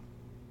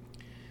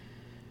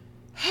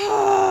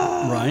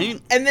 Right.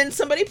 And then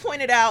somebody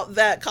pointed out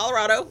that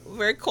Colorado,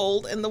 very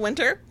cold in the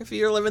winter, if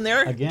you're living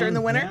there during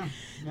the winter.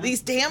 Yeah.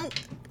 These damn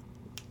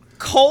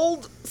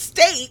cold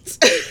states.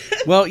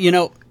 Well,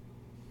 you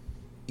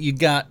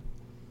got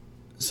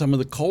some of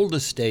the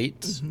coldest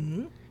states,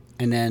 and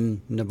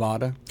then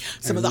Nevada.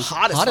 Some of the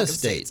hottest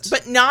states.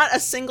 But not a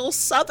single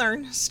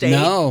southern state.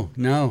 No.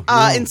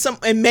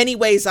 In many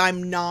ways,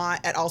 I'm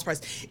not at all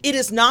surprised. It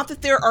is not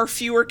that there are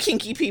fewer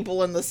kinky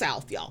people in the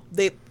South, y'all.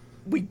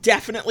 We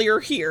definitely are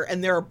here,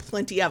 and there are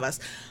plenty of us.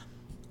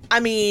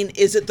 I mean,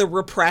 is it the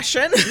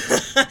repression?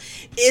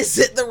 Is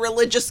it the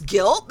religious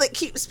guilt that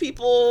keeps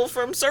people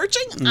from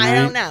searching? Right. I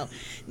don't know.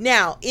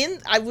 Now,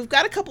 we've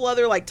got a couple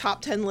other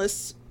top 10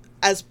 lists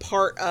as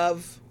part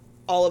of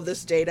all of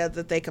this data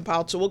that they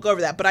compiled, so we'll go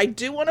over that. But I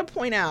do want to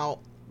point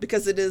out,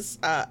 because it is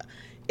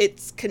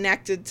it's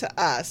connected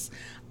to us,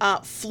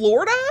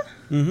 Florida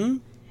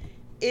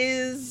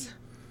is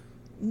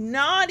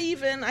not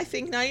even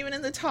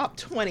in the top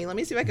 20. Let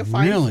me see if I can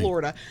find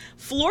Florida.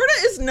 Florida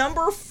is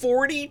number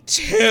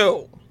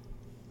 42.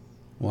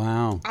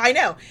 Wow. I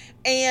know.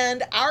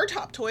 And our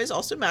top toy is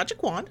also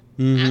magic wand.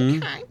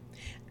 Okay.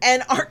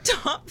 And our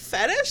top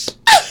fetish?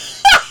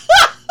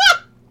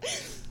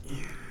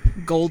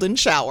 Golden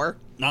shower.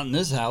 Not in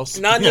this house.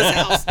 Not in this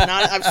house.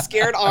 I've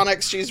scared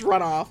Onyx. She's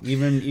run off.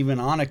 Even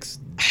Onyx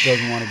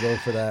doesn't want to go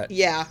for that.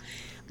 Yeah.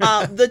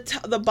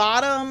 The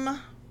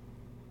bottom...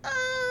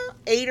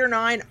 8 or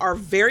 9 are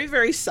very,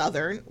 very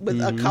southern,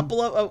 with a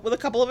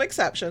couple of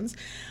exceptions.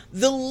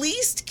 The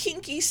least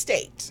kinky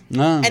state,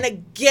 and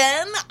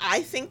again,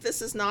 I think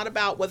this is not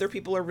about whether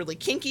people are really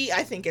kinky.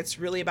 I think it's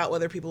really about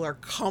whether people are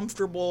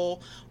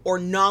comfortable or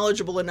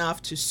knowledgeable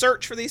enough to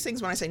search for these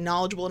things. When I say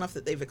knowledgeable enough,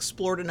 that they've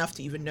explored enough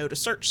to even know to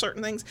search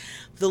certain things.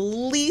 The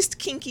least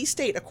kinky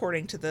state,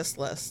 according to this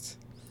list,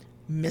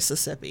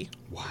 Mississippi.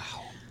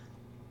 Wow.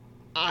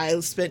 I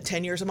spent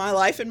 10 years of my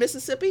life in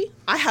Mississippi.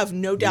 I have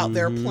no doubt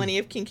there are plenty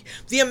of kinky.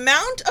 The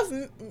amount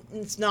of,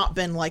 it's not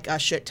been like a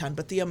shit ton,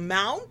 but the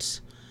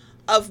amount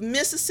of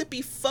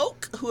Mississippi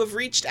folk who have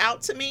reached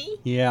out to me.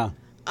 Yeah.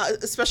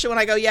 Especially when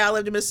I go, I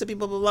lived in Mississippi,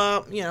 blah, blah,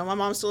 blah. You know, my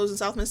mom still lives in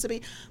South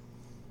Mississippi.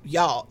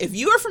 Y'all, if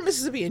you are from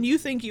Mississippi and you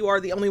think you are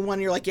the only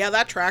one, you're like, yeah,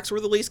 that tracks. We're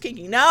the least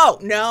kinky.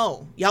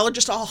 No. Y'all are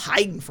just all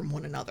hiding from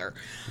one another.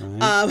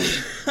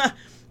 Right.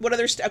 What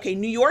other okay,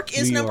 New York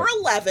is number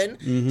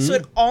 11, so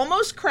it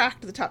almost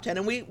cracked the top 10.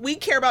 And we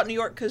care about New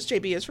York because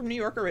JB is from New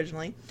York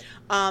originally.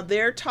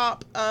 Their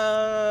top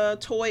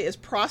toy is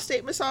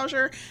prostate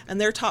massager,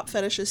 and their top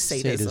fetish is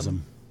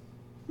sadism.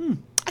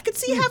 I could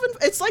see having,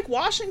 it's like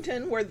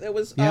Washington where there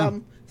was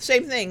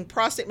same thing,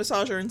 prostate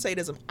massager and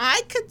sadism.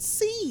 I could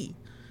see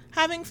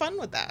having fun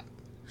with that,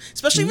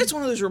 especially if it's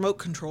one of those remote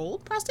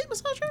controlled prostate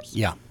massagers.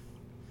 Yeah.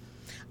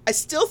 I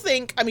still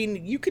think, I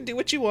mean, you can do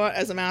what you want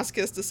as a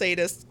masochist, a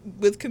sadist,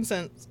 with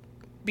consent,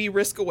 be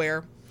risk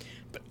aware,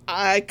 but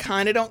I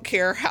kind of don't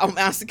care how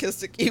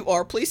masochistic you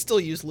are. Please still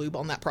use lube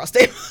on that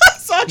prostate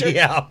massager.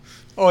 Yeah.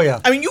 Oh,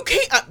 yeah. I mean, you can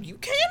if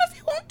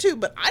you want to,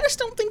 but I just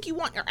don't think you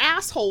want your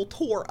asshole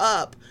tore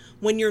up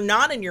when you're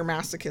not in your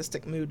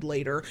masochistic mood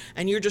later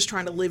and you're just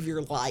trying to live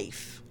your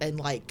life and,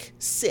 like,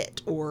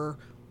 sit or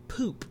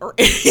poop or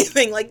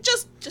anything. Like,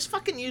 just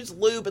fucking use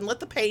lube and let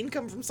the pain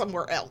come from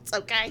somewhere else,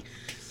 okay?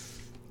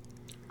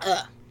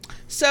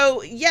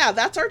 So yeah,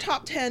 that's our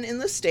top 10 in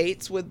the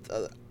states with,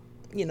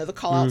 the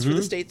call outs for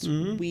the states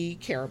we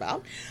care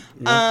about.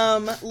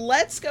 Yep.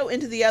 Let's go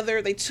into the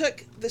other. They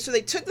took this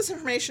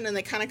information and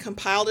they kind of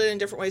compiled it in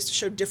different ways to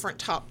show different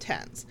top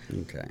 10s.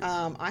 Okay.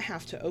 I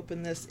have to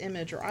open this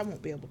image or I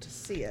won't be able to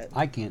see it.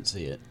 I can't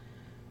see it.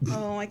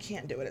 Oh, I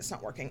can't do it. It's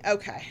not working.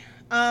 Okay.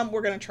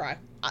 We're going to try.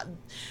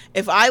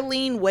 If I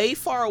lean way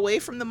far away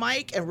from the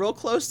mic and real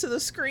close to the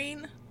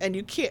screen and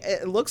you can't,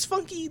 it looks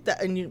funky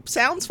and you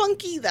sounds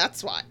funky,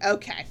 that's why.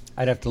 Okay.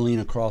 I'd have to lean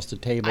across the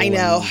table. I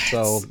know.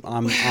 So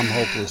I'm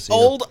hopeless here.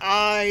 Old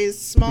eyes,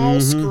 small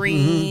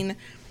screen.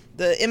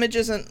 The image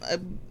isn't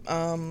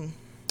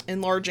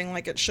enlarging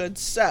like it should.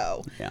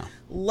 So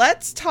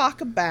let's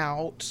talk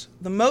about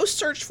the most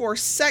searched for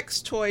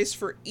sex toys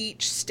for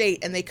each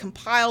state. And they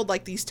compiled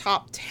like these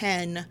top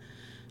 10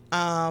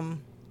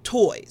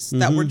 toys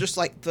that were just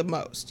like the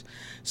most.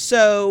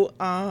 So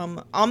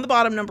on the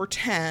bottom, number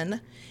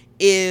 10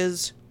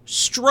 is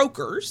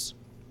strokers.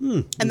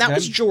 And that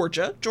was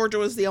Georgia. Georgia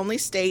was the only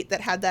state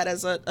that had that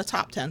as a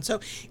top 10. So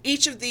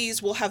each of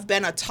these will have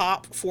been a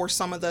top for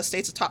some of the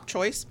states, a top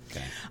choice.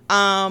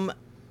 Okay.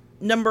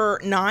 Number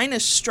 9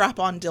 is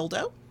strap-on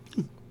dildo.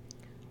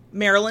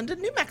 Maryland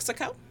and New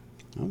Mexico.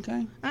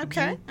 Okay.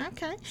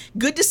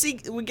 Good to see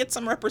we get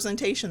some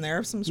representation there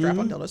of some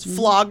strap-on dildos.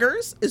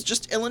 Floggers is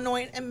just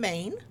Illinois and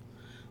Maine,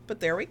 but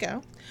there we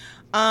go.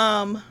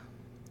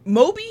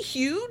 Moby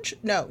Huge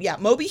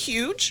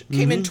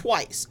came in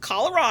twice.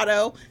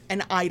 Colorado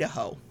and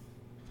Idaho.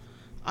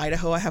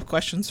 Idaho, I have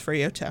questions for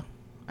you too.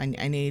 I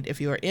need, if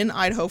you are in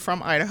Idaho,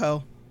 from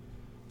Idaho,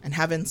 and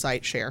have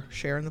insight,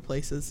 share in the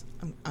places.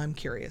 I'm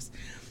curious.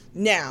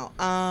 Now,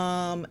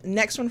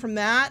 next one from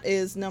that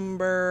is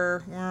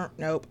number,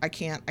 nope, I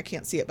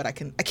can't see it, but I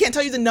can't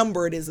tell you the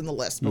number it is in the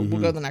list, but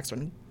we'll go to the next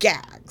one.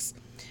 Gags.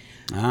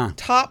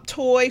 Top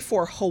toy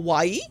for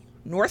Hawaii,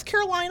 North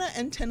Carolina,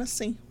 and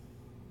Tennessee.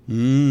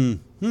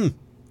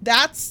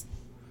 That's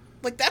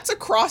a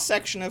cross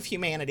section of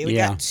humanity. We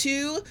got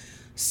 2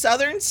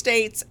 southern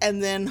states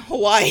and then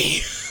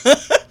Hawaii,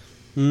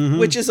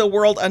 which is a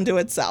world unto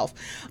itself.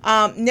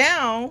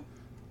 Now,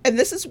 and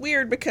this is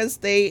weird because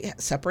they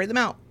separate them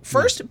out.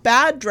 First,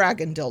 bad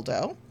dragon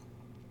dildo.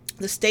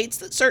 The states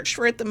that searched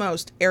for it the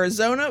most: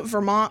 Arizona,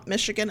 Vermont,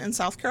 Michigan, and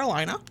South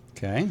Carolina.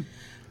 Okay.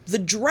 The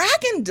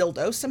dragon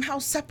dildo, somehow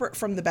separate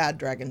from the bad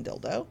dragon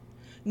dildo: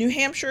 New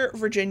Hampshire,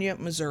 Virginia,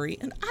 Missouri,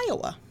 and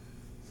Iowa.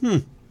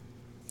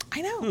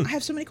 I know. I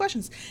have so many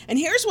questions. And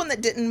here's one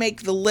that didn't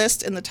make the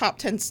list in the top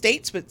 10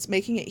 states, but it's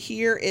making it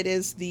here. It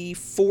is the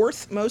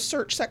 4th most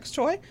searched sex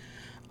toy.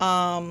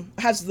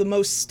 Has the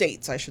most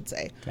states, I should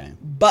say. Okay.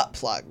 Butt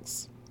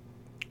plugs.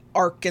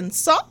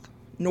 Arkansas,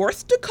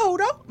 North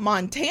Dakota,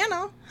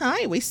 Montana.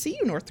 Hi, we see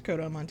you, North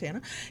Dakota and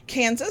Montana.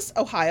 Kansas,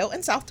 Ohio,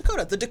 and South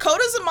Dakota. The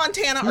Dakotas and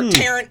Montana are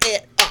tearing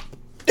it up.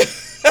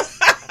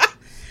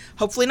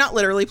 Hopefully not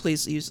literally.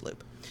 Please use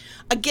lube.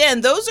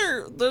 Again, those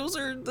are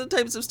the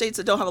types of states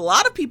that don't have a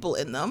lot of people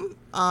in them.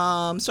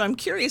 So I'm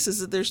curious, is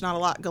that there's not a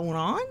lot going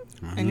on?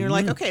 And you're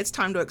like, okay, it's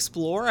time to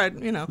explore.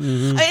 In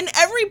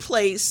every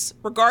place,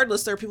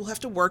 regardless, there are people who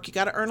have to work. You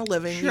got to earn a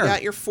living. Sure. You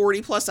got your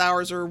 40 plus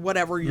hours or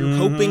whatever. You're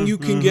hoping you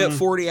can get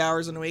 40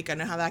 hours in a week. I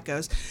know how that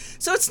goes.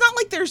 So it's not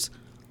like there's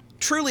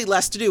truly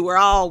less to do. We're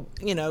all,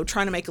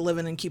 trying to make a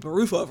living and keep a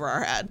roof over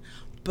our head.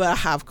 But I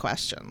have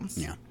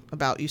questions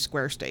about you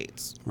square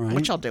states. Right.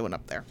 What y'all doing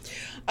up there?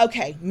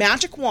 Okay,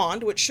 Magic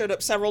Wand, which showed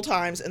up several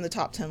times in the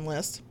top 10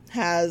 list,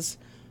 has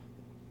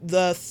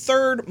the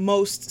third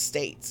most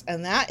states,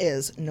 and that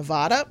is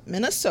Nevada,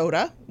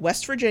 Minnesota,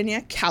 West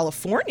Virginia,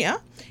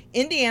 California,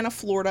 Indiana,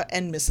 Florida,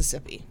 and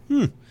Mississippi.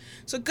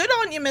 So good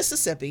on you,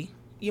 Mississippi.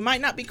 You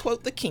might not be,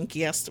 quote, the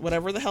kinkiest,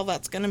 whatever the hell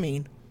that's going to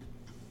mean.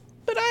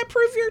 But I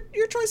approve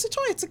your choice of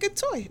toy. It's a good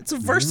toy. It's a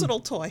versatile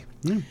toy.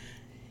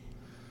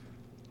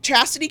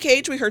 Chastity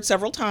Cage, we heard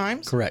several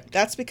times. Correct.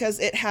 That's because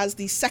it has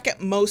the second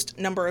most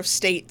number of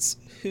states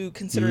who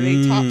consider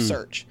it a top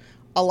search.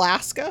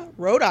 Alaska,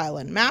 Rhode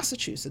Island,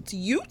 Massachusetts,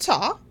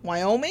 Utah,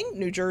 Wyoming,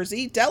 New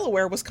Jersey,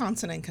 Delaware,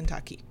 Wisconsin, and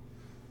Kentucky.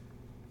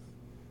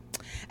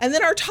 And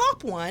then our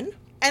top one,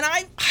 and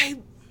I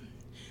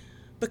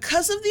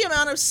because of the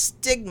amount of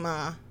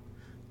stigma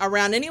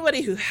around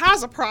anybody who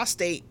has a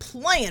prostate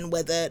playing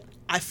with it,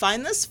 I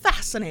find this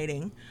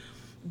fascinating.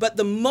 But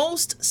the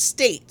most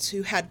states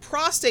who had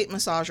prostate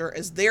massager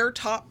as their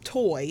top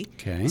toy,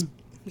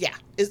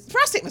 is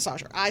prostate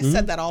massager. I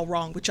said that all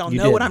wrong, but y'all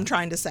know what I'm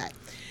trying to say.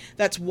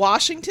 That's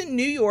Washington,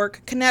 New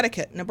York,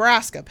 Connecticut,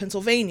 Nebraska,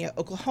 Pennsylvania,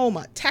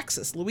 Oklahoma,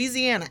 Texas,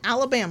 Louisiana,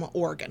 Alabama,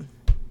 Oregon.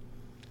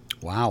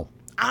 Wow.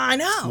 I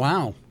know.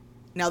 Wow.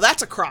 Now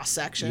that's a cross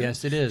section.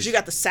 Yes, it is. You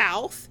got the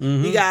South,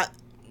 you got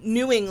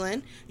New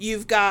England,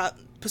 you've got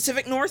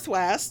Pacific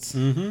Northwest,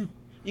 you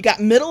got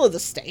middle of the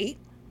state.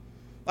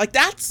 Like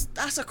that's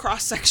a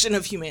cross section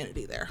of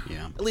humanity there.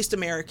 Yeah. At least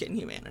American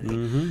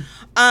humanity.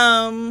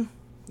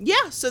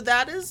 So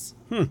that is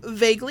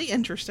vaguely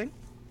interesting.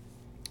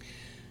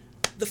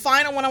 The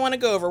final one I want to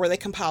go over where they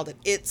compiled it.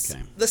 It's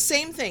the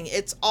same thing.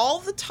 It's all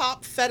the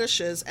top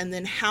fetishes and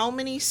then how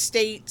many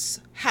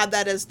states had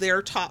that as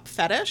their top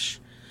fetish.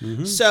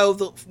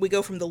 So we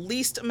go from the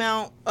least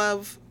amount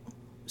of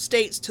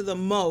states to the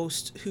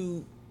most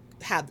who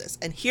had this.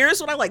 And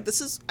here's what I like.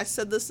 I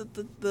said this at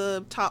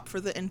the top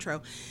for the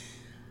intro.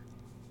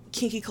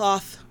 Kinky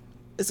Cloth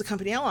is a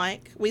company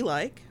we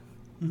like.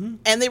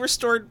 And they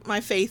restored my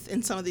faith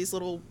in some of these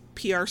little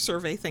PR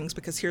survey things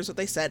because here's what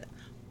they said.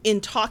 In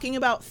talking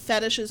about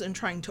fetishes and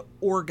trying to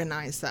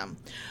organize them,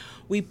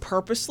 we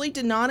purposely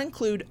did not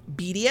include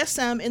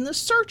BDSM in the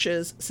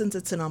searches since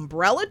it's an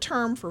umbrella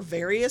term for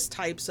various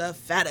types of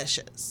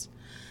fetishes.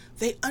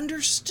 They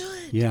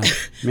understood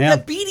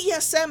that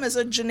BDSM as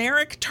a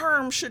generic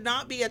term should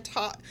not be a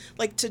top,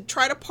 like to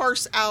try to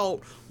parse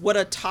out what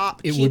a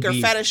top kink or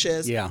fetish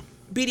is.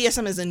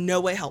 BDSM is in no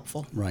way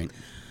helpful. Right.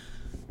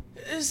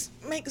 It just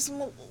makes a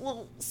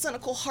little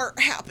cynical heart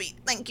happy.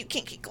 Thank you,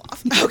 Kinky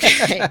Cloth.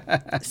 Okay.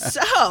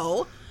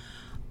 So,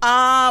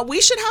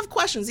 we should have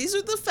questions. These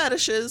are the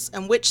fetishes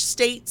and which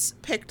states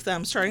picked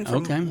them, starting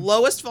from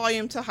lowest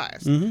volume to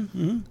highest.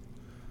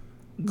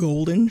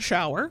 Golden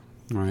shower.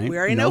 Right. We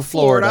already know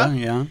Florida.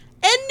 And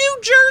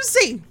New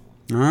Jersey.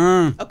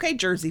 Okay,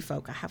 Jersey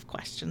folk, I have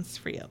questions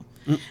for you.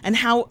 And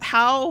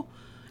how,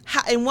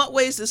 in what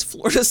ways is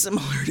Florida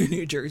similar to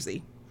New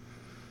Jersey?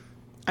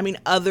 I mean,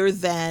 other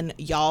than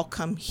y'all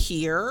come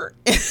here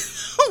in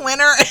the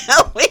winter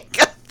and we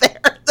go there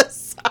in the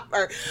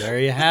summer. There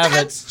you have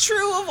That's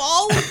true of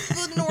all of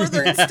the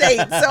northern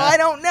states. So I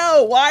don't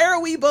know.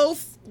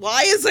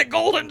 Why is it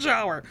golden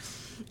shower?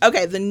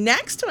 Okay, the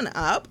next one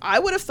up, I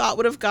would have thought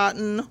would have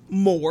gotten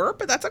more,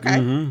 but that's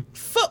okay.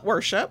 Foot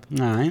worship.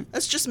 All right.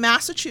 That's just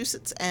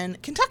Massachusetts and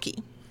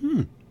Kentucky.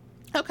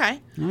 Okay.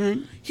 All right.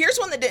 Here's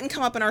one that didn't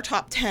come up in our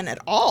top 10 at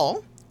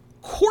all.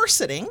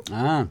 Corseting.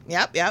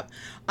 Yep.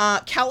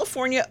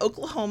 California,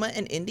 Oklahoma,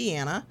 and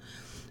Indiana.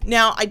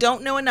 Now, I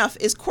don't know enough.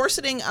 Is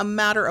corseting a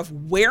matter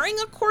of wearing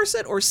a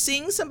corset or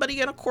seeing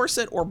somebody in a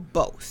corset or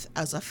both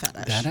as a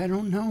fetish? That I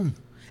don't know.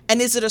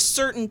 And is it a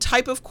certain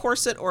type of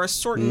corset or a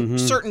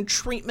certain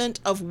treatment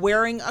of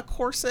wearing a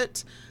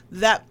corset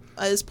that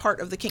is part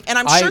of the kink? And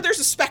I'm sure there's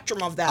a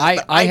spectrum of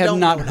that. I have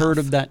not heard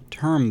of that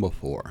term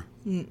before.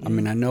 I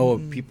mean, I know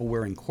of people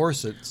wearing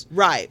corsets.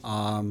 Right.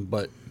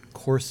 But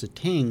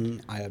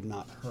corseting, I have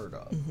not heard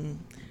of.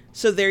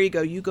 So there you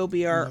go. You go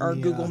be our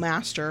Google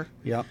master.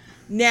 Yep.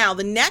 Now,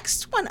 the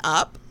next one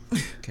up,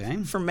 okay,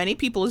 for many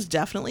people is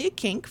definitely a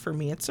kink. For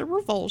me, it's a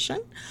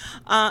revulsion.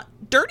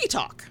 Dirty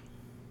talk.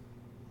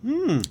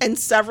 And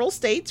several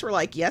states were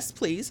like, yes,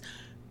 please.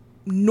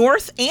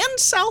 North and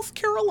South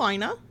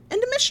Carolina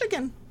and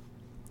Michigan.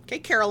 Okay,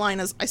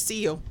 Carolinas, I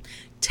see you.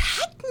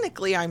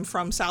 Technically, I'm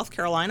from South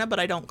Carolina, but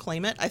I don't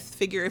claim it. I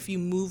figure if you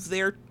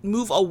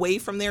move away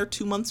from there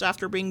 2 months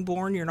after being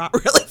born, you're not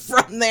really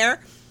from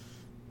there.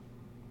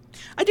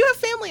 I do have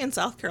family in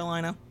South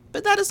Carolina,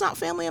 but that is not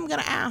family I'm going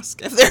to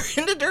ask if they're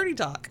into dirty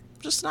talk.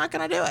 I'm just not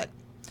going to do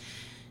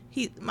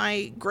it.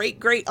 My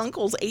great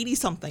uncle's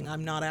 80-something.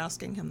 I'm not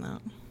asking him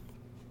that.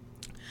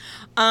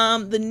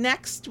 The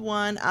next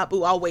one up,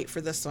 I'll wait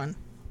for this one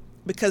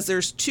because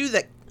there's two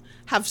that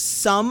have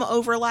some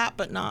overlap,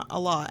 but not a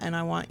lot, and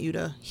I want you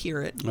to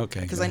hear it.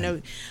 Okay. Because I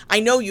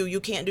know you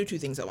can't do two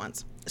things at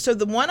once. So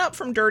the one up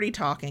from Dirty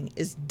Talking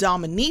is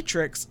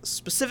dominatrix,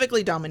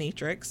 specifically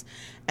dominatrix,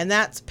 and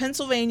that's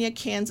Pennsylvania,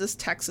 Kansas,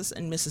 Texas,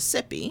 and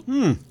Mississippi.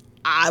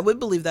 I would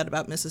believe that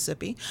about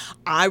Mississippi.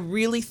 I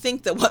really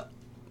think that what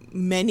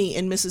many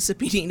in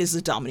Mississippi need is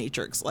a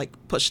dominatrix, like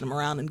pushing them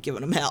around and giving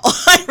them hell.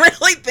 I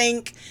really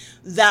think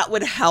that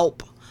would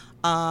help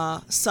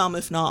some,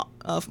 if not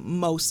of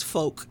most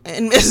folk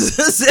in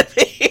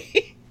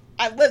Mississippi.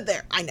 I live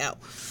there, I know.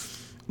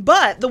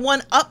 But the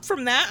one up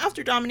from that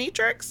after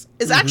dominatrix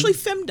is actually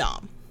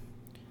femdom.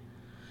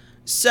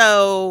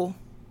 So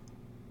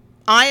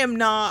I am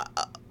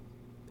not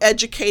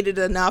educated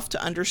enough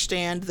to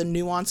understand the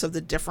nuance of the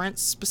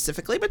difference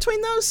specifically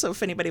between those. So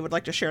if anybody would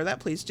like to share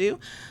that, please do.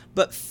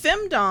 But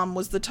femdom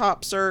was the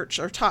top search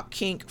or top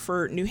kink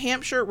for New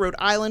Hampshire, Rhode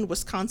Island,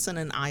 Wisconsin,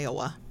 and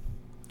Iowa.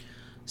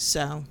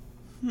 So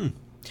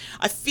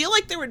I feel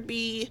like there would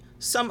be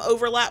some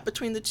overlap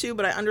between the two,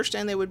 but I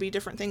understand they would be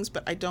different things,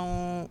 but I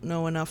don't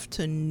know enough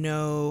to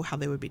know how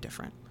they would be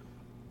different.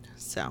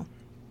 So,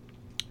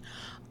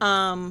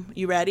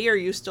 you ready, or are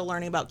you still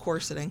learning about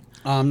corseting?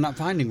 I'm not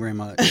finding very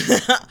much.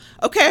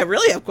 Okay, I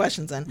really have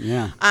questions then.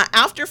 Yeah.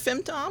 After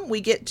femdom,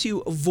 we get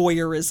to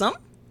voyeurism,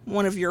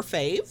 one of your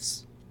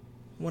faves,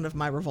 one of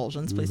my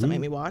revulsions. Please don't make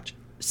me watch.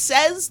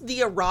 Says the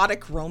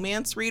erotic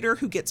romance reader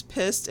who gets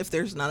pissed if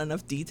there's not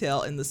enough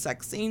detail in the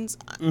sex scenes.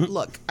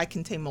 Look, I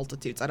contain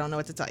multitudes. I don't know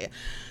what to tell you.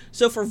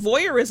 So for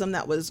voyeurism,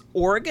 that was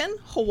Oregon,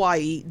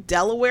 Hawaii,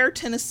 Delaware,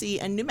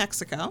 Tennessee, and New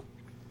Mexico.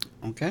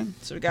 Okay.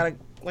 So we got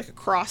a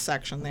cross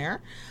section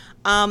there.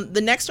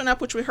 The next one up,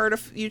 which we heard a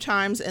few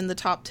times in the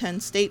top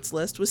 10 states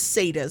list, was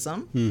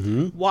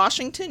sadism.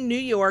 Washington, New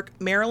York,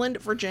 Maryland,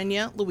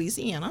 Virginia,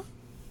 Louisiana.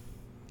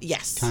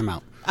 Yes. Time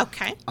out.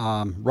 Okay.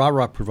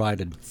 Rah-rah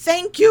provided.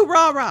 Thank you,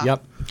 rah-rah.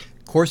 Yep.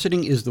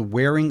 Corseting is the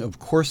wearing of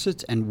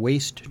corsets and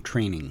waist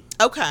training.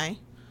 Okay.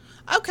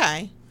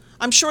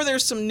 I'm sure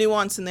there's some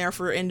nuance in there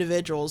for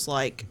individuals,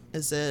 like,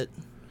 is it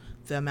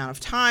the amount of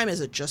time?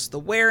 Is it just the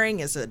wearing?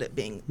 Is it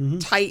being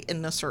tight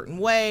in a certain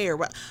way? Or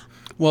what?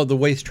 Well, the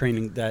waist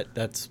training,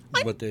 that's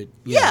what they...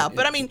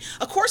 But I mean,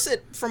 a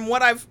corset, from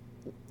what I've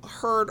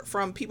heard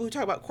from people who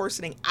talk about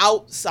corseting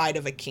outside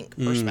of a kink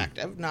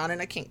perspective, not in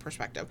a kink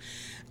perspective,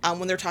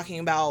 when they're talking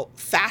about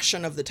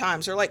fashion of the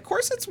times, they're like,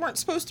 corsets weren't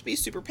supposed to be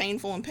super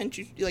painful and pinch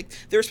you, like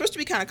they were supposed to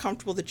be kind of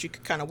comfortable that you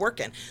could kind of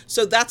work in.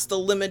 So that's the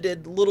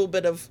limited little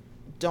bit of,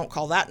 don't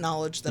call that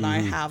knowledge, that I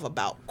have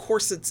about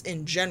corsets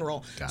in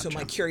general. Gotcha. So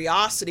my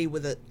curiosity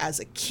with it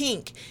as a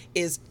kink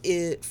is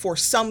for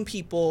some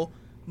people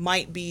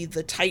might be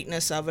the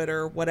tightness of it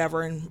or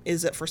whatever, and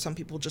is it for some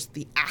people just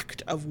the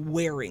act of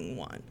wearing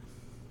one?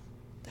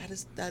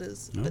 That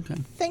is. Okay.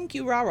 Thank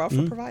you, Rara,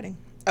 for providing.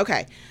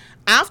 Okay.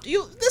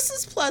 This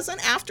is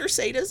pleasant. After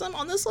sadism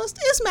on this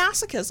list is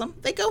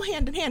masochism. They go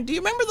hand in hand. Do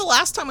you remember the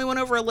last time we went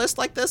over a list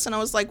like this? And I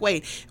was like,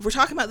 wait, if we're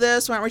talking about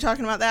this, why aren't we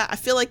talking about that? I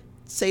feel like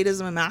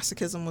sadism and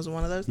masochism was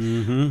one of those.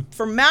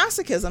 For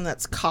masochism,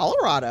 that's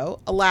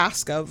Colorado,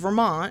 Alaska,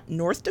 Vermont,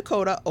 North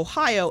Dakota,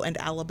 Ohio, and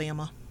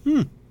Alabama.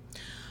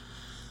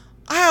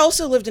 I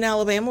also lived in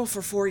Alabama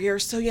for 4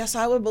 years, so yes,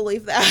 I would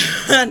believe that.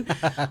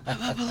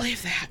 I would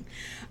believe that.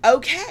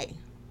 Okay.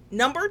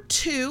 Number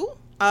 2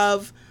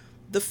 of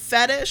the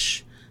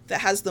fetish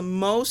that has the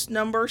most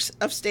numbers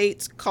of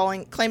states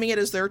claiming it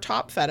as their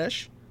top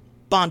fetish,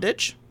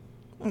 bondage.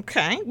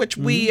 Okay. Which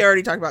we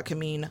already talked about can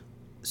mean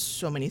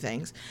so many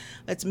things.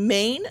 That's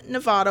Maine,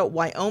 Nevada,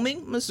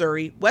 Wyoming,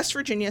 Missouri, West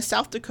Virginia,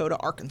 South Dakota,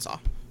 Arkansas.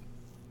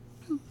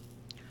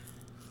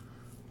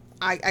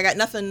 I got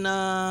nothing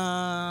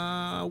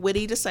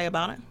witty to say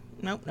about it.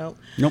 Nope.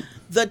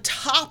 The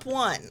top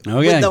one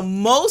with the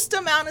most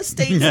amount of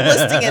states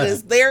listing it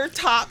as their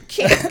top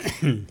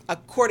kink,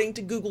 according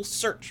to Google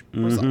search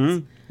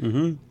results.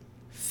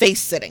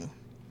 Face sitting.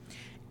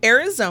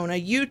 Arizona,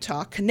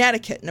 Utah,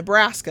 Connecticut,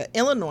 Nebraska,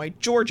 Illinois,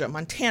 Georgia,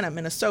 Montana,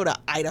 Minnesota,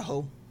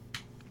 Idaho.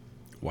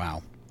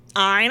 Wow.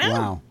 I know.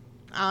 Wow.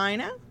 I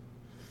know.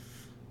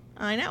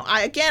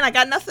 I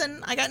got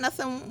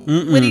nothing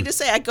witty to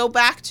say. I go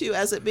back to,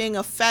 as it being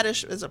a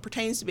fetish, as it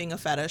pertains to being a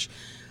fetish,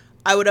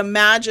 I would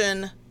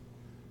imagine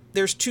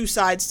there's two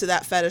sides to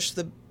that fetish,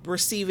 the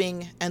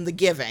receiving and the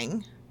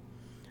giving.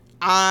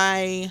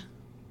 I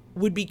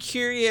would be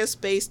curious,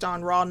 based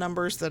on raw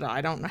numbers that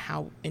I don't know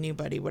how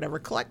anybody would ever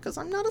collect because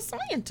I'm not a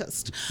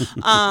scientist,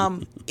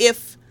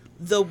 if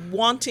the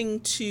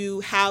wanting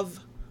to have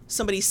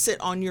somebody sit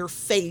on your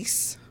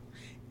face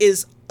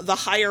is the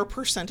higher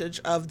percentage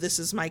of this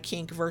is my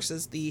kink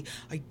versus the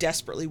I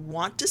desperately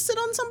want to sit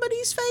on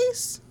somebody's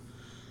face,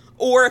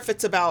 or if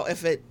it's about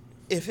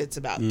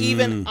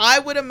even, I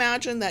would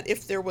imagine that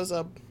if there was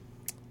a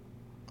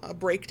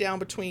breakdown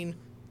between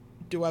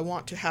do I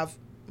want to have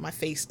my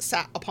face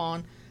sat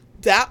upon,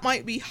 that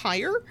might be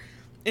higher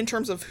in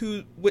terms of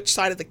which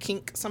side of the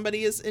kink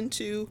somebody is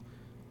into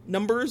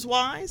numbers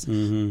wise.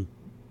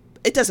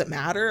 It doesn't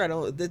matter.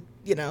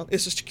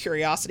 It's just a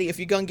curiosity. If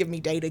you're going to give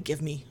me data,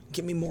 give me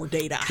more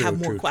data. I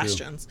have more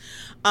questions.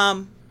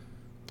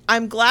 I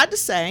I'm glad to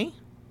say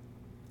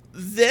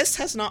this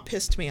has not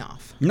pissed me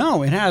off.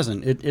 No, it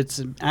hasn't.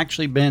 It's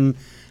actually been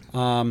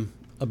a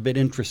bit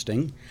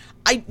interesting.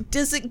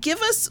 Does it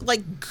give us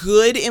like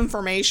good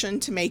information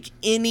to make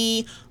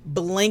any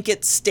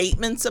blanket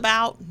statements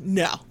about?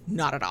 No,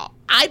 not at all.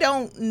 I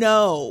don't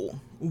know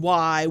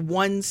why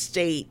one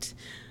state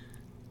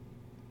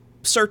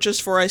searches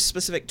for a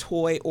specific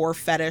toy or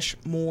fetish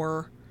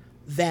more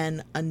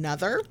than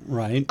another.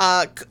 Right.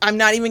 I'm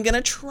not even going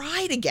to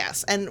try to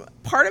guess. And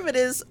part of it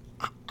is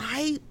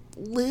I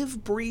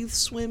live, breathe,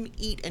 swim,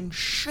 eat, and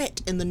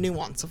shit in the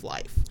nuance of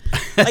life.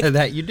 Like,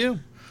 that you do.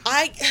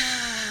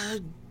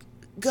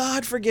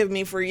 God forgive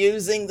me for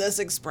using this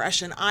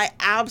expression. I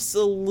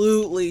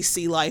absolutely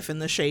see life in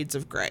the shades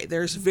of gray.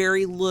 There's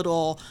very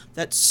little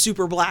that's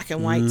super black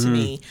and white to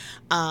me,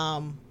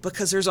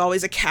 because there's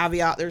always a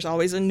caveat, there's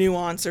always a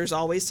nuance, there's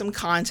always some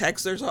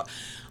context.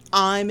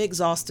 I'm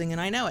exhausting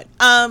and I know it.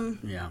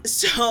 Yeah.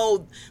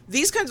 So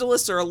these kinds of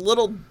lists are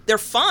they're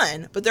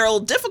fun, but they're a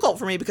little difficult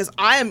for me because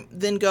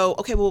then go,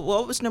 okay, well,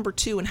 what was number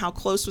 2 and how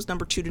close was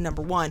number 2 to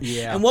number 1?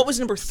 Yeah. And what was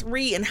number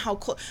 3 and how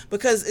close?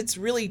 Because it's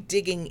really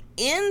digging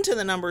into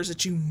the numbers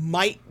that you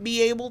might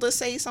be able to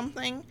say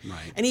something.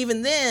 Right. And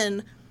even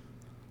then,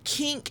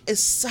 kink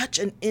is such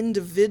an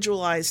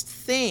individualized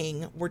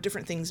thing where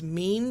different things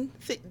mean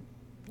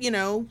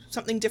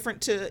something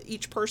different to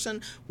each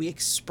person. We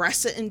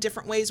express it in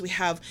different ways. We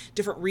have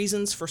different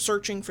reasons for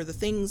searching for the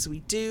things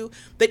we do.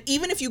 But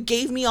even if you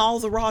gave me all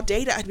the raw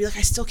data, I'd be like,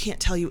 I still can't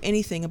tell you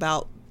anything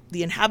about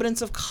the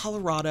inhabitants of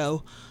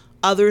Colorado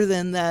other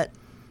than that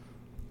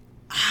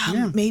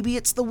maybe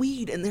it's the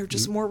weed and they're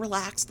just more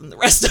relaxed than the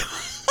rest of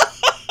us.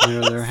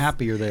 They're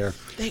happier there.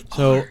 They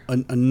so are.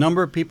 A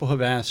number of people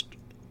have asked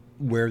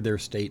where their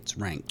states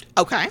ranked.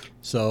 Okay.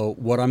 So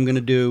what I'm going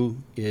to do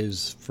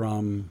is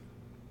from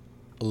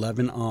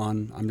 11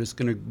 on, I'm just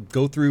going to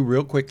go through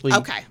real quickly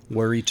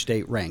where each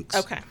state ranks.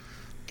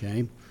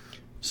 Okay.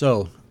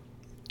 So,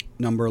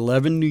 number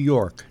 11, New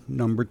York.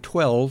 Number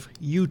 12,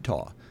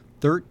 Utah.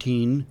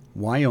 13,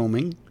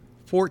 Wyoming.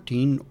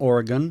 14,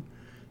 Oregon.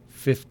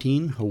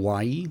 15,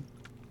 Hawaii.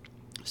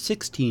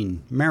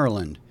 16,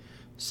 Maryland.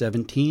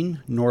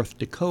 17, North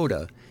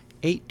Dakota.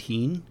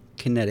 18,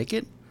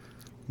 Connecticut.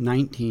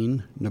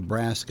 19,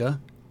 Nebraska.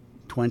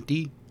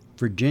 20,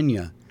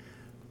 Virginia.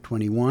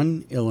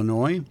 21,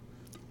 Illinois.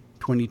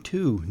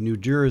 22, New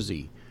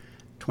Jersey.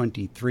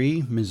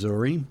 23,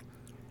 Missouri.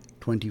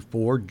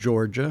 24,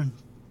 Georgia.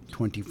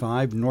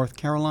 25, North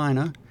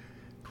Carolina.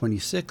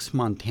 26,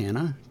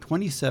 Montana.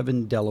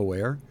 27,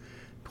 Delaware.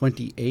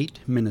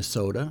 28,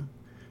 Minnesota.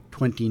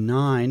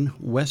 29,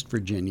 West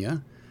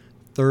Virginia.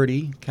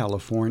 30,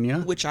 California.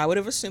 Which I would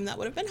have assumed that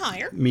would have been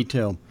higher. Me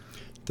too.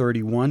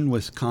 31,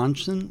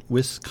 Wisconsin.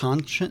 Blah,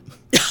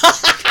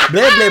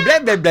 blah, blah,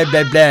 blah, blah,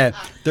 blah, blah.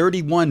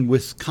 31,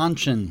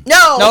 Wisconsin.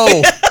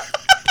 No.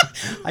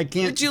 I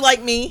can't. Would you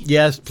like me?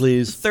 Yes,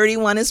 please.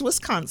 31 is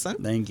Wisconsin.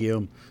 Thank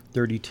you.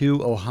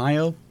 32,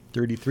 Ohio.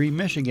 33,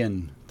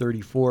 Michigan.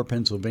 34,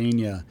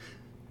 Pennsylvania.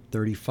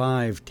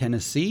 35,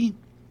 Tennessee.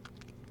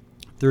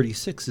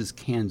 36 is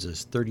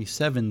Kansas.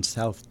 37,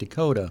 South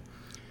Dakota.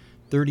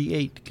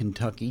 38,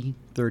 Kentucky.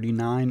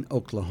 39,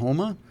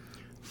 Oklahoma.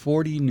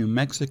 40, New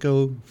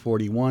Mexico.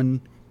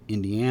 41,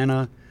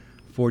 Indiana.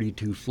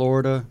 42,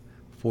 Florida.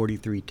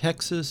 43,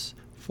 Texas.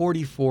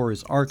 44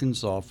 is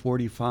Arkansas.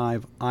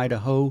 45,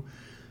 Idaho.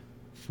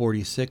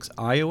 46,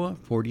 Iowa.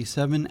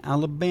 47,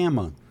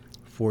 Alabama.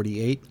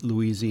 48,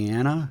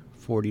 Louisiana.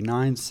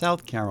 49,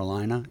 South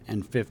Carolina.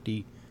 And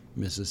 50,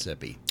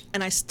 Mississippi.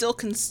 And I still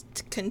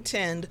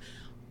contend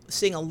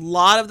seeing a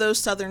lot of those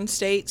southern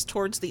states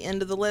towards the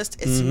end of the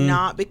list. It's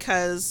not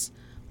because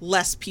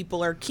less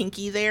people are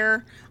kinky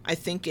there. I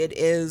think it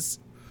is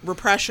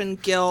repression,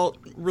 guilt,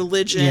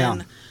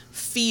 religion,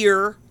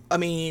 fear. I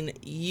mean,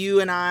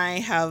 you and I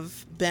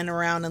have been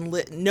around and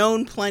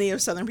known plenty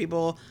of southern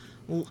people.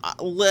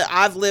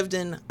 I've lived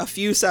in a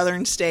few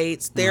southern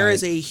states. There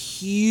is a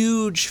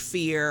huge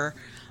fear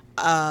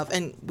of,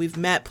 and we've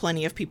met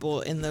plenty of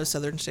people in those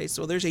southern states.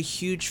 So there's a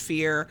huge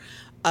fear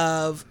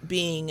of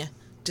being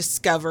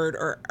discovered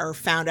or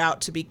found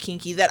out to be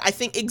kinky that I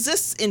think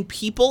exists in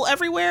people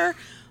everywhere.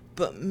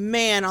 But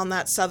man, on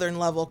that southern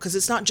level, because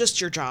it's not just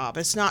your job.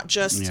 It's not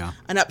just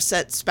an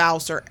upset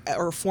spouse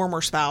or former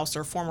spouse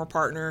or former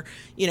partner.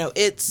 You know,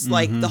 it's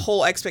like the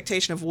whole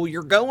expectation of, well,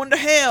 you're going to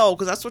hell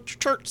because that's what your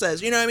church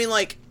says. You know what I mean?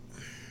 Like,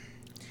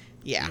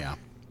 yeah.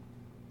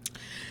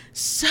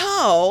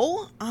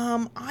 So,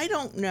 I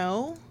don't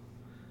know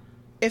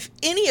if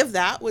any of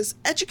that was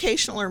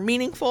educational or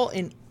meaningful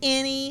in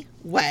any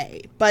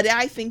way, but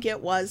I think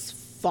it was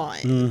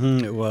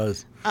fun. It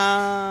was.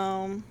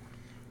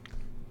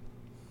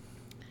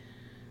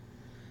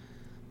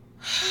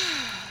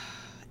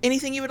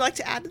 Anything you would like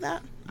to add to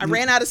that? I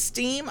ran out of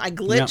steam. I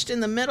glitched in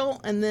the middle,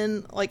 and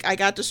then I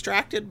got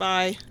distracted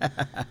by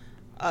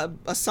a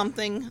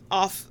something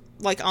off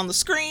on the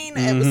screen.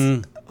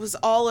 It was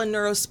all a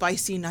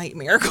neurospicy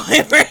nightmare,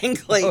 quite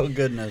frankly. Oh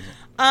goodness.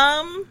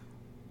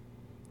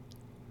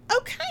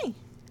 Okay.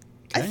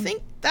 I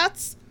think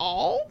that's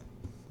all.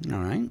 All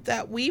right.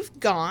 that we've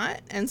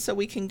got, and so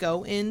we can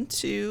go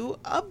into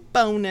a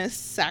bonus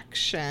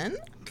section.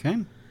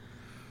 Okay.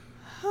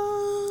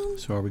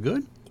 So are we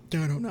good?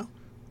 I don't know.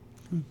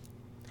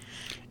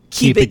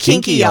 Keep it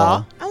kinky,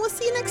 y'all. And we'll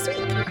see you next week.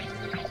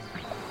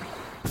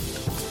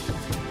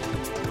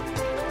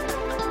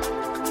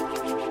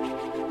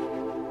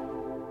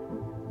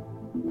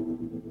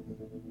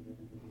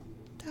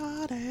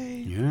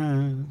 Daddy.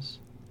 Yes.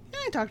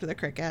 Can I talk to the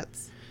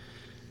crickets?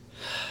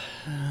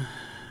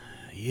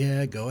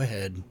 Yeah, go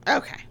ahead.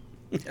 Okay.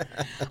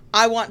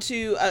 I want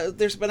to,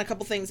 there's been a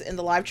couple things in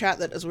the live chat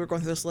that as we were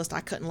going through this list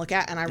I couldn't look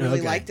at, and I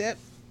really liked it.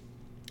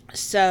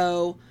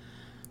 So,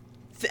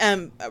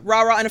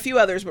 Rara and a few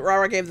others, but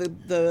Rara gave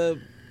the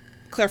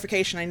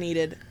clarification I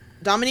needed.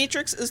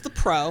 Dominatrix is the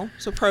pro,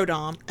 so pro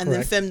dom, and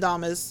Correct. then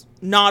femdom is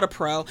not a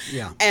pro.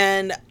 Yeah.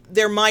 And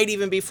there might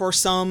even be for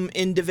some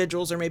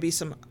individuals or maybe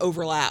some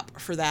overlap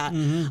for that.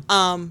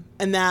 And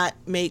that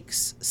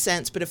makes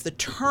sense. But if the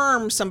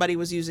term somebody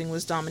was using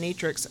was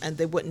dominatrix, and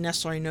they wouldn't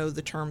necessarily know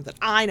the term that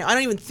I know. I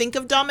don't even think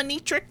of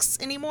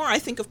dominatrix anymore. I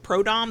think of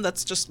pro dom.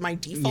 That's just my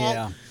default.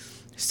 Yeah.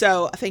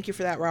 So thank you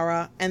for that,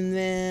 Rara. And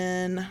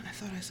then I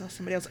thought I saw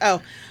somebody else.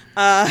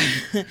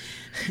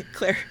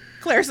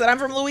 Claire said, I'm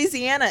from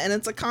Louisiana, and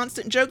it's a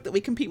constant joke that we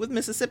compete with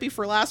Mississippi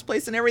for last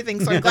place and everything,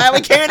 so I'm glad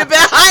we came in a bit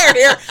higher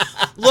here.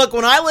 Look,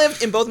 when I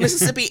lived in both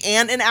Mississippi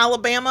and in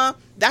Alabama,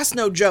 that's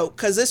no joke,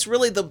 because it's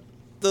really the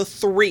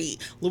three,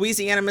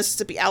 Louisiana,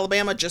 Mississippi,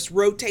 Alabama, just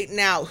rotating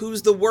out.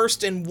 Who's the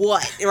worst in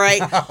what,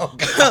 right?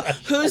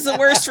 Who's the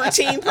worst for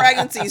teen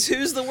pregnancies?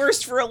 Who's the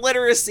worst for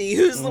illiteracy?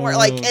 Who's the worst?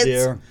 Like, it's...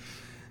 Dear.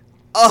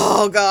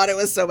 Oh, God, it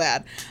was so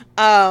bad.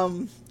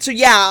 So,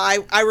 yeah,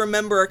 I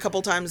remember a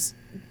couple times,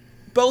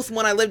 both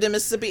when I lived in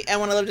Mississippi and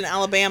when I lived in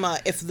Alabama,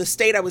 if the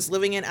state I was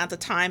living in at the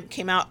time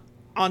came out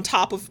on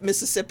top of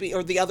Mississippi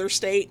or the other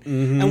state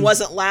and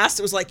wasn't last,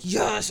 it was like,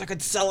 yes, I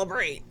could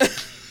celebrate.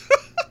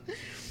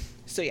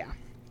 So, yeah.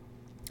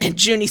 And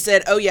Junie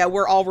said, oh, yeah,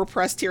 we're all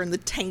repressed here in the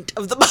taint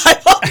of the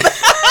Bible.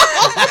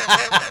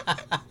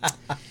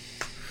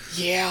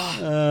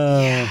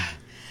 Yeah.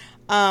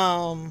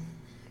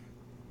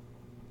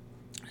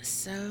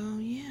 So,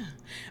 yeah.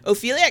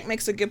 Opheliac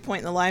makes a good point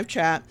in the live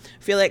chat.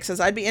 Opheliac says,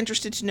 I'd be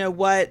interested to know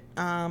what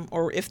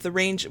the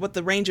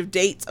range of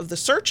dates of the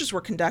searches were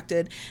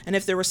conducted, and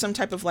if there was some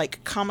type of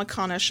like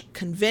Comic-Con-ish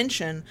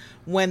convention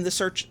when the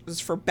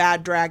searches for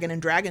Bad Dragon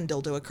and Dragon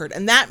Dildo occurred.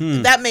 And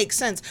that makes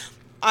sense.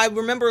 I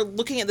remember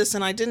looking at this,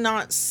 and I did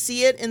not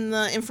see it in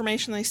the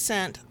information they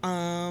sent,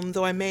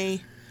 though I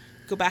may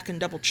go back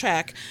and double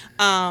check.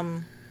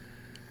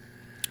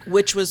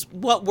 Which was,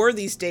 what were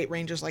these date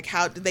ranges? Like,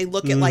 how did they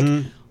look at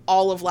like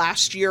all of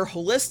last year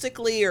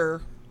holistically,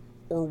 or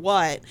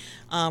what,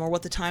 or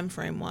what the time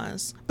frame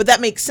was? But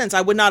that makes sense.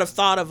 I would not have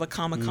thought of a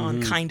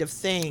Comic-Con kind of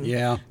thing.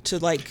 Yeah. To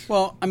like.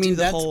 Well, I mean,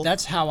 do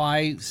that's how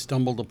I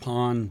stumbled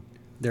upon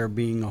there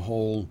being a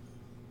whole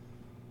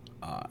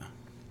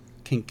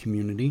kink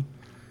community.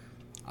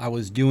 I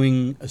was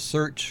doing a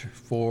search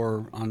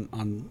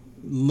on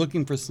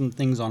looking for some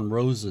things on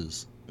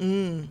roses,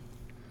 and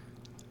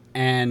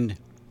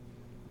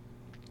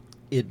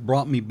it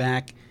brought me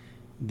back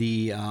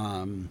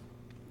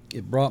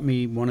it brought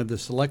me one of the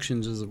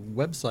selections is a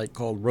website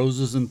called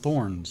Roses and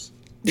Thorns.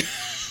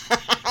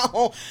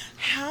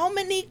 How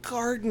many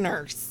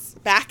gardeners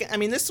back? I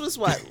mean, this was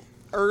what,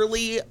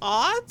 early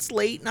aughts,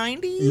 late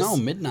 90s? No,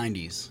 mid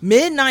 90s.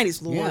 Mid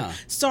 90s, Lord. Yeah.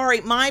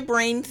 Sorry, my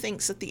brain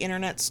thinks that the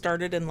internet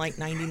started in like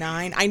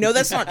 99. I know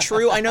that's not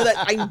true. I know that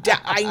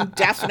I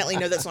definitely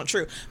know that's not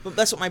true, but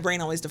that's what my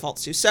brain always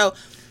defaults to. So,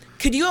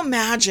 could you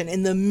imagine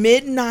in the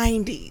mid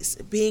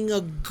 90s being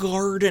a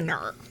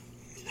gardener?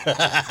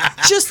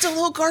 Just a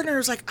little gardener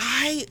who's like,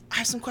 I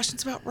have some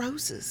questions about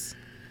roses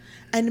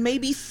and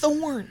maybe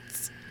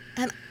thorns.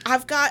 And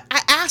I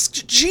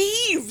asked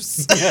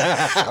Jeeves.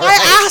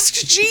 I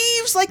asked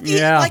Jeeves like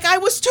I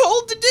was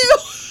told to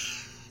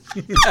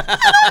do.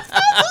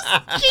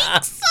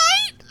 Kink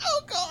site.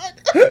 Oh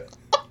God.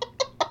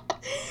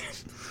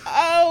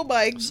 Oh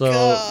my God.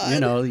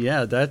 So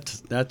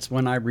that's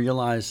when I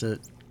realized that,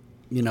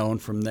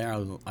 and from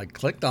there I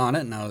clicked on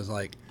it and I was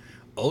like,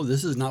 oh,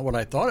 this is not what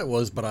I thought it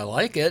was, but I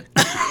like it.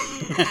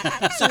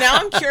 So now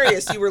I'm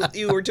curious.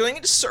 You were doing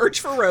a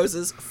search for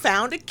roses,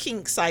 found a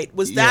kink site.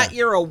 Was that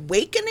your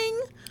awakening,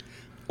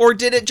 or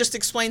did it just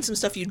explain some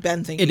stuff you'd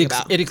been thinking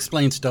about? It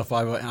explained stuff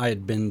I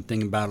had been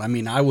thinking about. I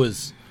mean, I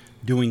was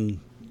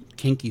doing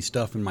kinky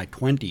stuff in my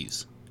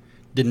 20s.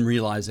 Didn't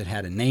realize it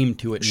had a name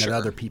to it and that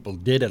other people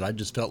did it. I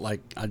just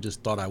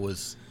thought I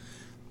was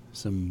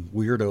some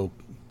weirdo.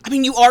 I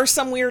mean, you are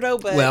some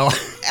weirdo, but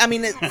I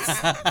mean,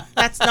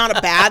 that's not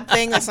a bad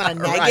thing. That's not a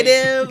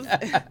negative.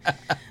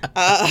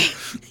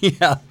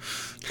 Yeah.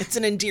 It's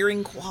an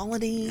endearing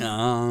quality.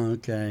 Oh,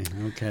 okay.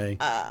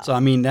 So, I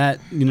mean,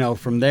 that,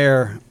 from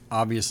there,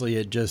 obviously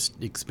it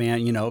just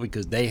expanded,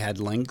 because they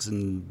had links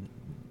and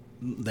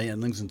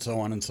so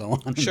on and so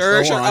on.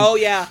 Sure. Oh,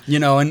 yeah.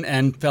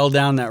 And fell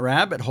down that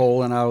rabbit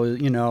hole, and I was,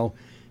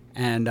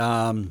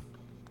 and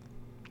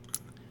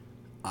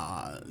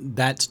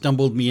that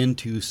stumbled me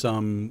into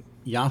some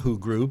Yahoo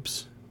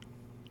groups.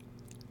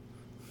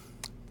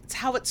 It's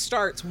how it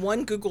starts.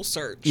 One Google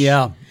search.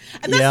 Yeah.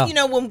 And that's,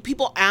 when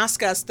people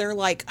ask us, they're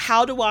like,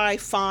 how do I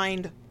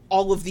find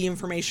all of the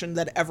information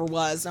that ever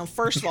was? Now,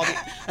 first of all,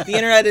 the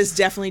internet is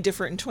definitely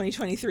different in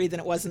 2023 than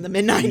it was in the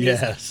mid-90s.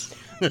 Yes.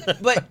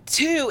 But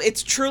two,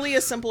 it's truly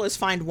as simple as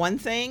find one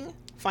thing,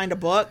 find a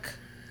book,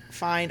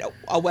 find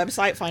a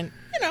website, find,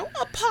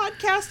 a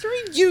podcast or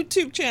a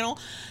YouTube channel.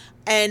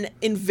 And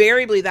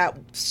invariably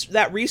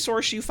that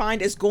resource you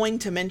find is going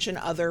to mention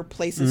other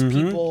places,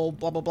 people,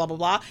 blah, blah, blah, blah,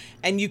 blah.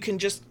 And you can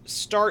just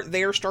start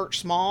there, start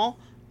small.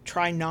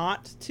 Try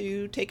not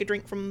to take a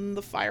drink from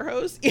the fire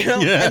hose,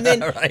 and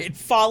then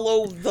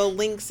follow the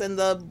links and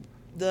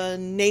the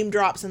name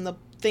drops and the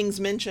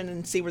things mentioned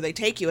and see where they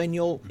take you, and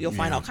you'll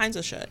find all kinds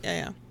of shit.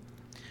 Yeah.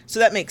 So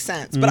that makes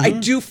sense. But I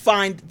do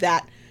find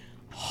that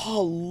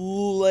hilarious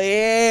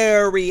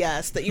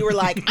that you were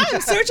like,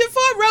 I'm searching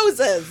for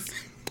roses.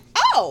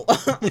 Oh.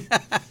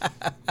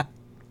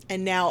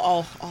 And now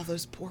all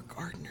those poor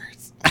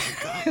gardeners.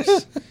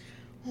 Oh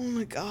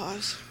my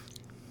gosh.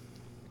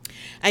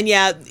 And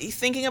yeah,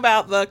 thinking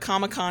about the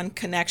Comic-Con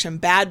connection,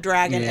 Bad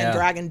Dragon and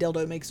Dragon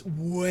Dildo makes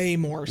way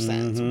more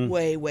sense.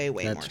 Way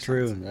more sense. That's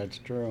true. That's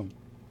true.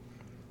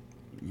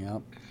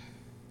 Yep.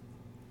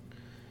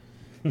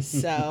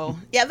 So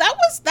yeah, that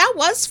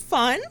was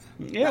fun.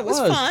 Yeah, that was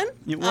fun.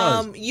 It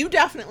was. You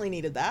definitely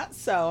needed that,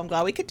 so I'm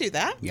glad we could do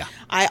that. Yeah.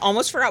 I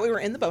almost forgot we were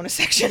in the bonus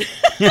section.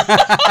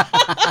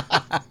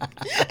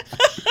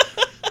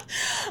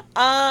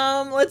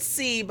 Let's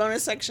see,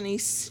 bonus section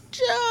stuff.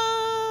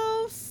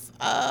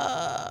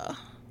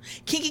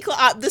 Kinky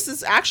Cloth. This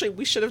is actually,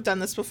 we should have done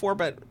this before,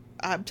 but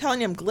I'm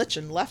telling you, I'm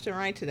glitching left and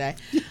right today.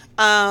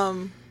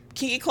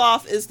 Kinky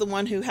Cloth is the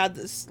one who had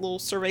this little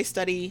survey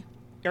study,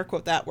 air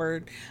quote that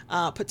word,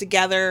 put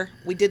together.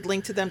 We did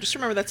link to them. Just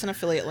remember that's an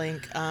affiliate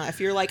link. If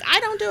you're like, I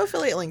don't do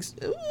affiliate links,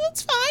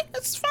 it's fine.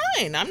 It's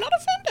fine. I'm not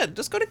offended.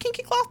 Just go to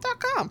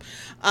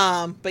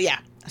kinkycloth.com. But yeah,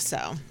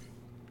 so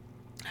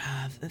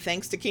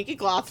thanks to Kinky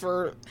Cloth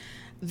for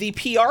the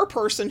PR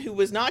person who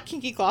was not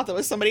Kinky Cloth. It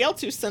was somebody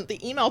else who sent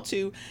the email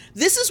to.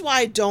 This is why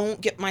I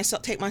don't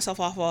take myself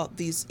off of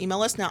these email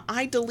lists. Now,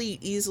 I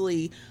delete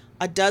easily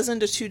a dozen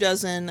to 2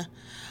 dozen.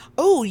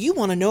 Oh, you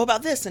want to know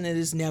about this? And it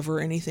is never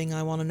anything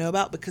I want to know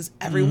about, because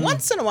every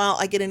once in a while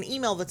I get an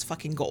email that's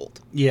fucking gold.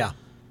 Yeah.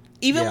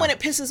 Even when it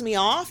pisses me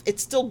off,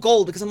 it's still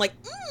gold, because I'm like,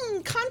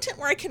 content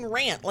where I can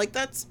rant. Like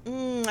that's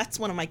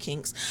one of my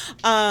kinks.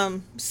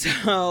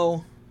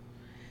 So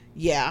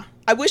yeah,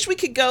 I wish we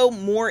could go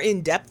more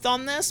in depth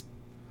on this.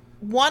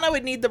 One, I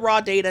would need the raw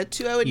data.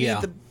 Two, I would need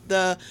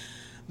the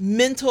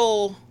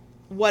mental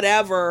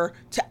whatever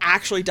to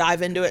actually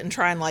dive into it and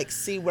try and like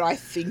see what I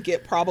think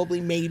it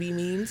probably maybe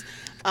means.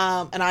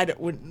 And I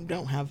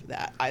don't have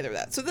that either of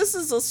that. So this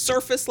is a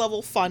surface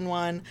level fun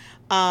one.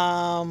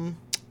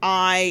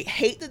 I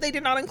hate that they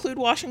did not include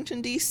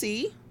Washington,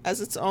 D.C.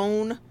 as its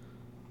own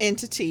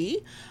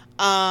entity.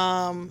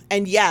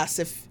 And yes,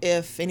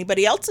 if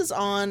anybody else is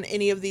on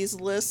any of these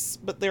lists,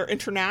 but they're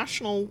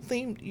international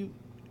themed,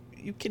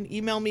 you can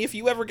email me if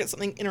you ever get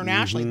something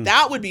internationally.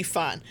 That would be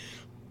fun.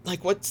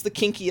 Like, what's the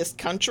kinkiest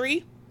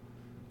country?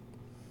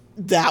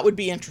 That would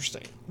be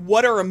interesting.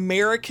 What are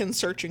Americans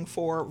searching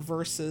for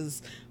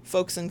versus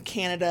folks in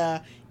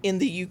Canada, in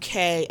the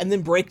UK, and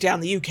then break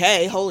down the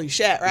UK. Holy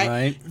shit,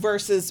 right?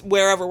 Versus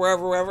wherever.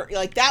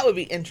 Like, that would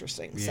be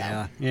interesting.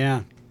 Yeah, so.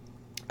 yeah.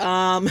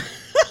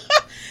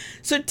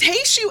 So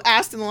Tayshu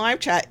asked in the live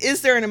chat,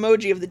 is there an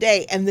emoji of the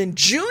day? And then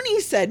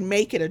Junie said,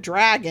 make it a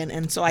dragon.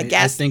 And so I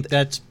guess... I think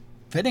that's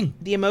fitting.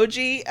 The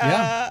emoji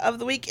of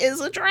the week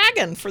is a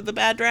dragon for the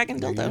Bad Dragon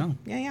Dildo.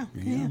 Yeah.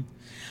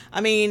 I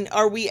mean,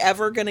 are we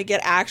ever going to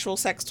get actual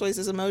sex toys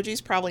as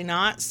emojis? Probably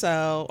not.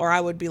 So, or I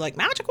would be like,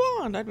 magic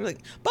wand. I'd be like,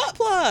 butt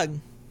plug.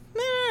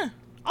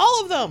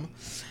 All of them.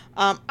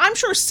 I'm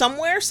sure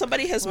somewhere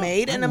somebody has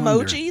made an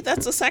emoji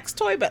that's a sex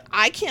toy, but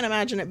I can't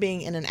imagine it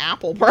being in an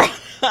Apple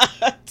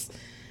product.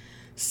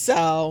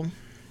 So,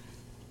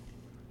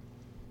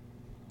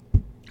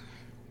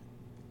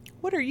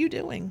 what are you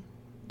doing,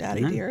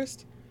 Daddy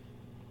dearest?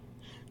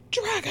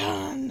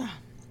 Dragon.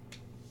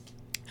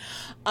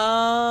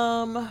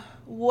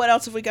 What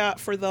else have we got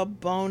for the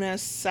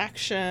bonus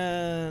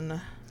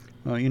section?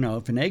 Well, you know,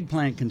 if an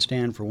eggplant can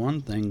stand for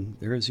one thing,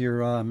 there's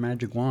your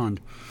magic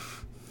wand.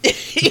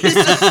 Is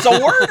it a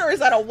sword or is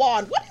that a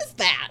wand? What is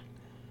that?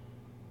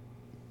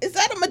 Is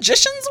that a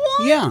magician's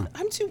wand? Yeah.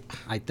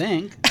 I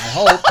think. I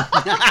hope.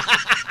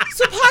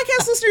 So,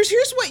 podcast listeners,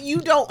 here's what you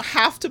don't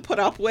have to put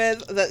up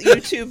with that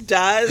YouTube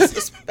does,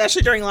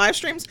 especially during live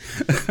streams.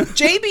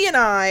 JB and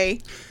I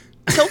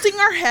tilting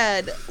our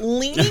head,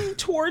 leaning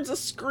towards a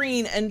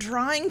screen, and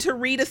trying to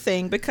read a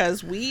thing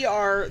because we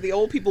are the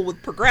old people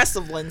with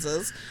progressive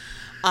lenses.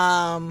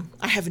 I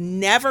have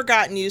never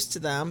gotten used to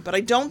them, but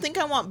I don't think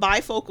I want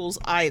bifocals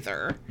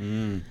either.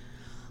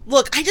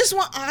 Look, I just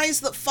want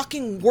eyes that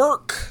fucking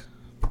work.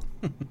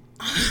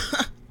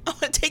 I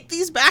want to take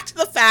these back to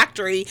the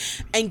factory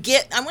and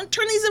I'm going to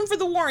turn these in for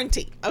the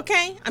warranty,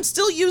 okay? I'm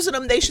still using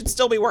them. They should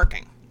still be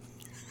working.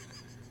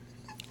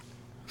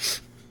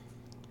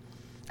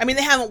 I mean,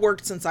 they haven't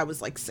worked since I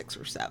was like 6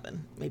 or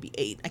 7, maybe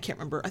 8. I can't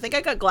remember. I think I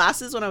got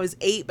glasses when I was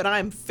 8, but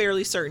I'm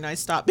fairly certain I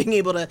stopped being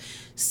able to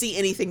see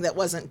anything that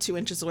wasn't 2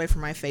 inches away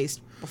from my face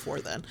before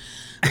then.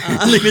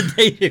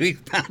 We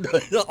found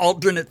an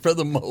alternate for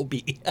the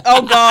Moby.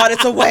 Oh God,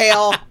 it's a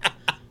whale.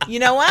 You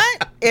know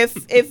what?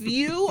 If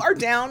you are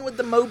down with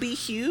the Moby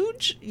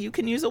huge, you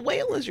can use a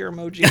whale as your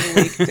emoji of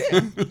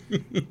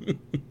the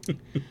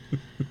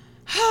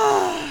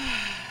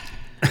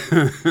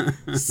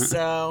week too.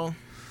 So.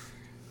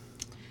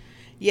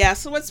 Yeah,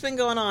 so what's been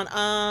going on?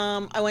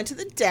 I went to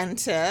the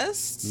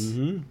dentist,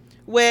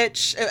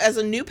 which, as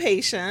a new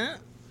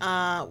patient,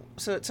 so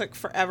it took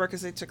forever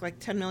because they took like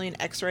 10 million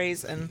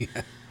x-rays. And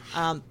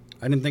I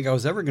didn't think I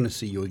was ever going to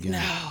see you again. No,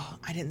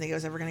 I didn't think I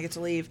was ever going to get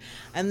to leave.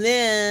 And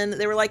then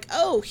they were like,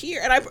 oh,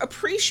 here. And I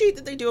appreciate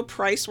that they do a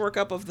price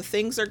workup of the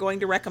things they're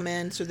going to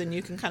recommend, so then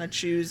you can kind of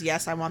choose,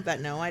 yes, I want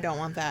that, no, I don't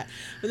want that.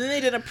 But then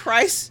they did a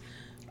price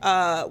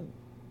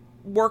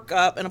work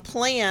up and a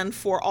plan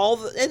for all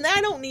the, and I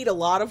don't need a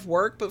lot of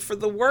work, but for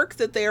the work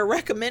that they are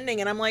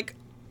recommending, and I'm like,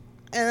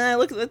 and I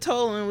look at the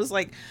total and it was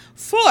like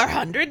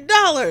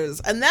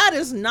 $400, and that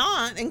is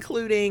not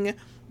including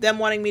them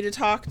wanting me to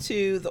talk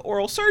to the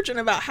oral surgeon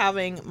about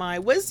having my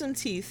wisdom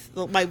teeth,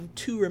 my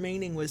 2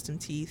 remaining wisdom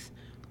teeth,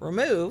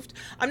 removed.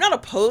 I'm not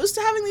opposed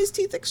to having these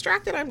teeth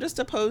extracted. I'm just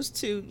opposed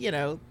to,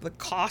 the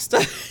cost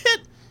of it.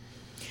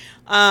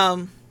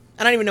 I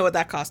don't even know what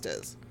that cost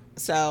is.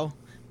 So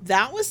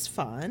that was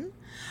fun.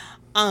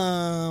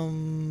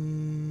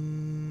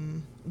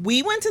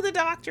 We went to the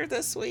doctor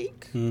this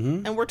week,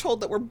 and we're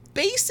told that we're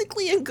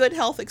basically in good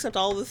health except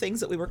all of the things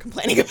that we were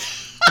complaining about.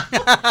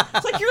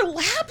 It's like, your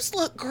labs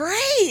look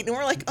great. And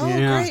we're like, oh,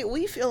 yeah. Great.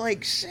 We feel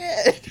like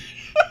shit.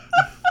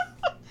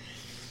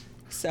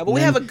 So, but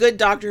we have a good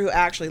doctor who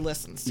actually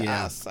listens to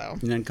us. So.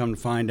 And then come to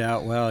find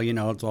out, well,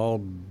 it's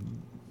all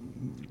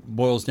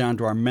boils down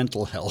to our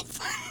mental health.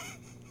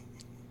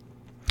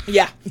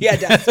 Yeah,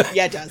 it does.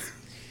 Yeah, it does.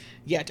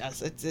 Yeah, it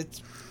does.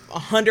 It's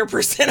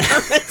 100%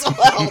 our mental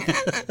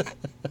health.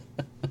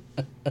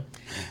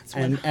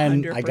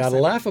 And I gotta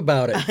laugh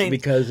about it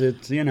because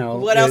it's,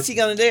 What else are you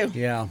gonna do?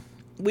 Yeah.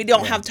 We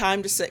don't have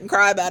time to sit and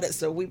cry about it,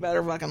 so we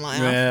better fucking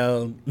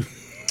laugh.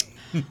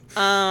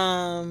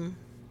 Well.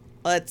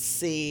 Let's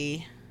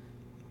see.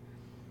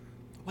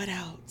 What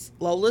else?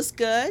 Lola's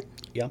good.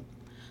 Yep.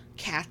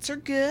 Cats are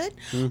good.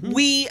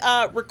 We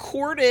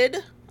recorded.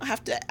 I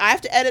have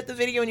to edit the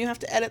video and you have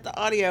to edit the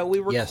audio. We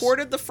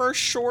recorded the first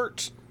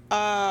short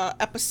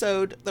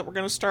episode that we're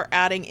going to start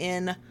adding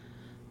in.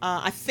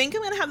 I think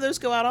I'm going to have those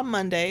go out on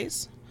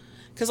Mondays.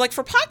 Because, like,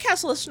 for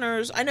podcast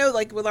listeners, I know,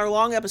 like, with our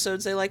long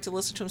episodes, they like to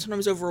listen to them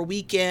sometimes over a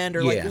weekend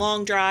or, like,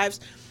 long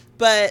drives.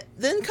 But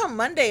then come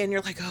Monday and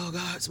you're like, oh,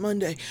 God, it's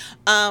Monday.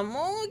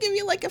 We'll give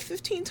you, like, a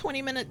 15,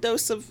 20-minute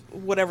dose of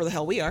whatever the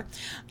hell we are.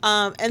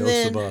 And dose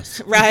then, of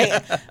us. Right.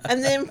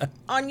 And then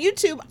on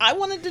YouTube, I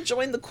wanted to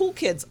join the cool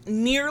kids.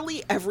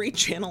 Nearly every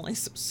channel I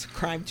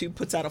subscribe to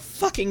puts out a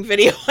fucking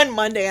video on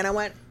Monday. And I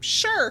went,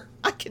 sure,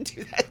 I can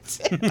do that,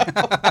 too.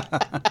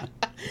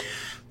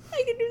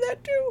 I can do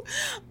that too.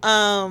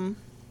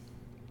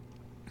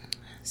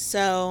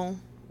 So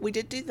we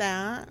did do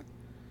that.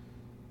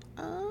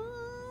 I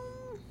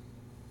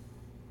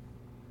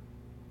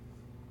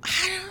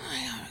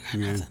got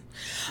nothing.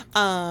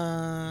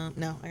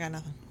 No, I got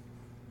nothing.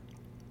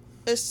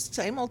 It's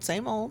same old,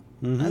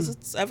 as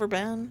it's ever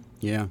been.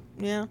 Yeah.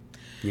 Yeah.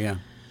 Yeah.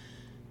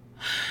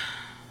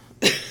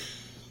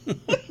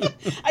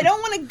 I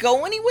don't want to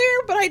go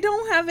anywhere, but I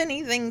don't have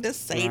anything to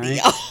say to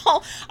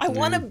y'all. I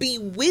want to be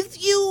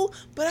with you,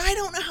 but I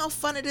don't know how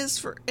fun it is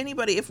for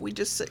anybody if we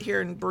just sit here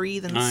and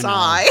breathe and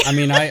sigh. I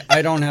mean,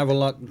 I don't have a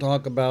lot to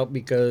talk about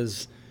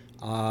because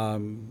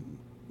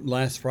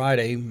last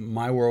Friday,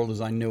 my world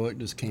as I knew it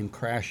just came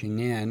crashing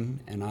in,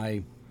 and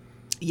I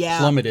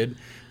plummeted.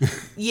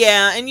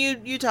 Yeah, and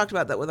you talked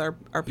about that with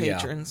our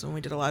patrons when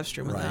we did a live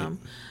stream with them.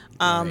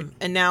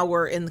 And now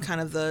we're in kind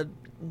of the...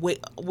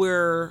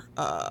 we're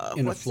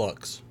in a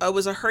flux. It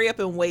was a hurry up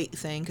and wait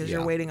thing because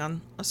you're waiting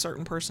on a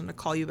certain person to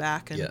call you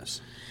back. And,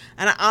 yes.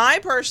 And I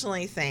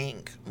personally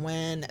think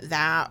when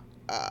that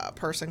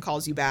person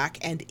calls you back,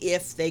 and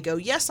if they go,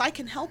 yes, I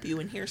can help you,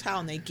 and here's how,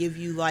 and they give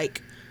you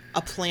like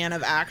a plan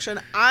of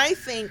action, I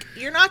think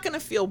you're not going to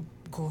feel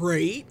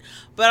great,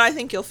 but I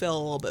think you'll feel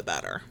a little bit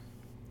better.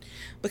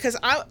 Because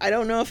I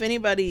don't know if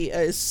anybody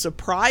is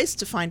surprised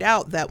to find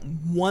out that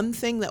one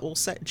thing that will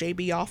set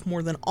JB off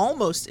more than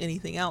almost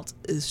anything else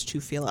is to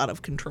feel out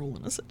of control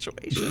in a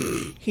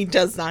situation. He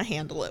does not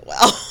handle it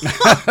well.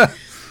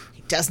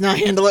 He does not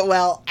handle it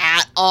well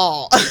at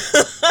all.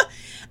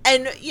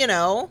 And,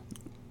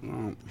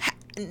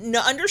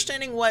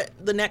 understanding what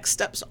the next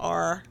steps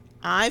are,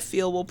 I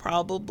feel will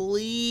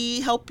probably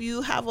help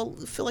you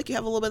feel like you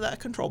have a little bit of that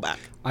control back.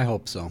 I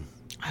hope so.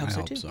 I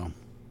hope so.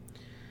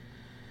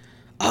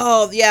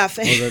 Oh, yeah.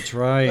 That's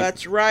right.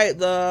 That's right.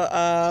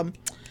 The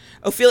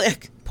Ophelia,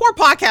 poor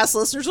podcast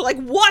listeners are like,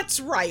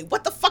 what's right?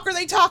 What the fuck are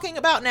they talking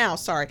about now?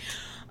 Sorry.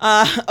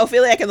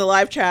 Ophelia in the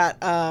live chat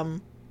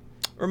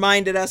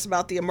reminded us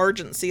about the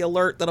emergency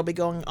alert that'll be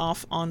going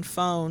off on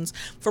phones.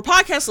 For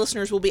podcast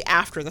listeners, will be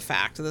after the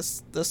fact.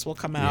 This will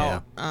come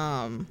out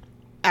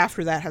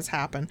after that has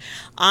happened.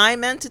 I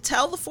meant to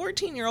tell the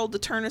 14-year-old to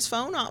turn his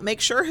phone off,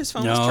 make sure his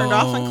phone was turned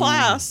off in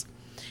class.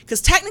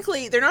 Because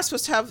technically, they're not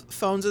supposed to have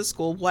phones at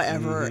school,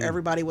 whatever.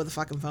 Everybody with a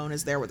fucking phone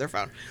is there with their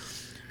phone.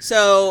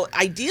 So,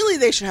 ideally,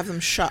 they should have them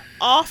shut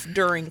off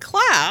during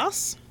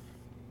class.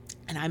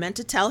 And I meant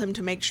to tell him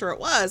to make sure it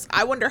was.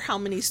 I wonder how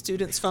many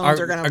students' phones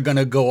are going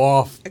to go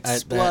off.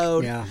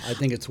 Explode. Yeah, I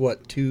think it's,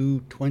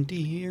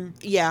 2:20 here?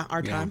 Yeah,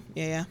 our time.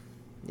 Yeah.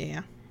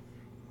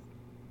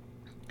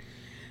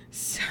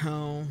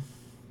 So,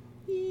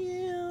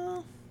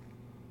 yeah.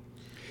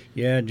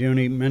 Yeah,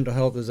 Junie, mental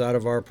health is out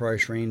of our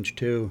price range,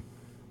 too,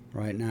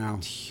 right now.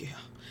 Yeah.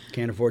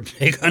 Can't afford to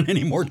take on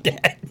any more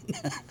debt.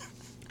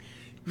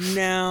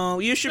 No,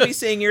 you should be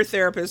seeing your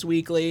therapist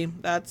weekly.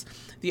 That's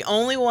the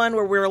only one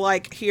where we're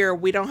like, here,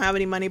 we don't have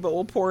any money, but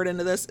we'll pour it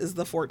into this, is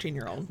the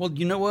 14-year-old. Well,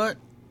 you know what?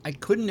 I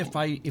couldn't if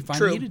I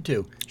needed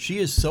to. She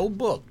is so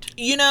booked.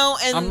 And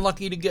I'm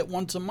lucky to get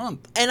once a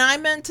month. And I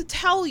meant to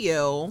tell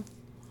you,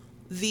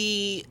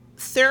 the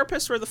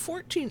therapist where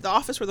the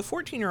office where the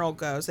 14-year-old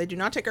goes, they do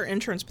not take our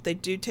insurance, but they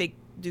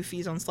do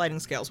fees on sliding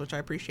scales, which I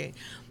appreciate.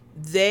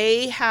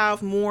 They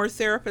have more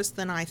therapists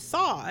than I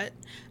thought,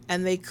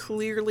 and they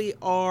clearly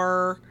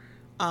are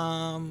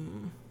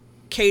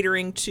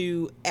catering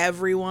to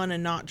everyone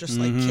and not just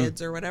like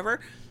kids or whatever.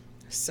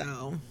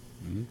 So,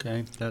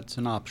 okay, that's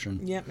an option.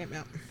 Yep.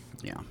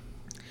 Yeah.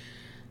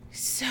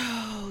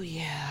 So,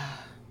 yeah.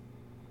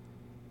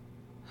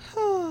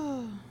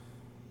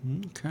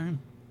 Okay.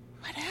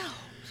 What else?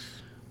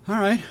 All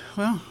right.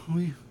 Well,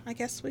 I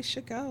guess we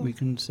should go. We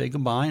can say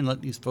goodbye and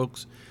let these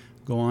folks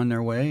go on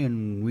their way,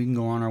 and we can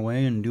go on our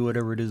way and do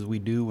whatever it is we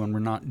do when we're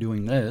not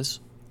doing this.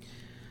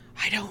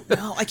 I don't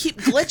know. I keep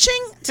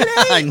glitching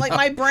today. Like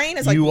my brain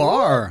is like, You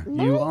are.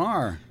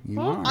 I'm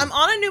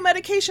on a new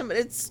medication, but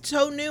it's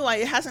so new.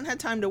 It hasn't had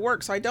time to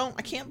work, so I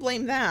can't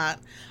blame that.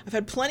 I've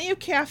had plenty of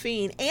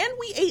caffeine, and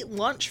we ate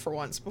lunch for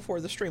once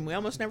before the stream. We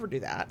almost never do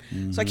that,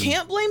 so I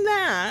can't blame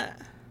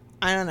that.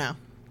 I don't know.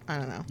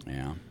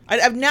 Yeah.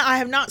 I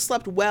have not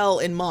slept well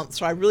in months,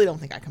 so I really don't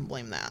think I can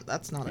blame that.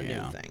 That's not a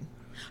new thing.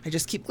 I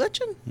just keep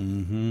glitching.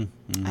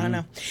 I don't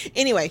know.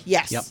 Anyway,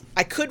 yes. Yep.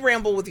 I could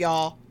ramble with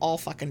y'all all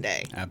fucking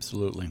day.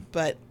 Absolutely.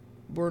 But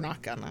we're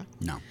not gonna.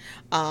 No.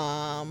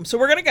 So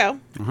we're gonna go.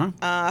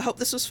 I hope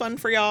this was fun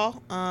for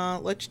y'all.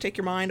 Let you take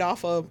your mind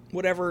off of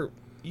whatever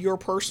your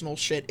personal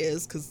shit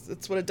is, because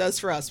that's what it does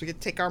for us. We get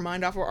to take our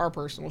mind off of our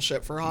personal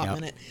shit for a hot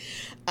minute.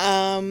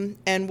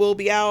 And we'll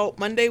be out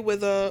Monday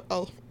with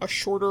a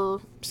shorter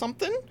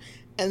something,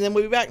 and then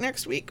we'll be back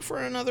next week for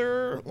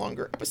another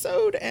longer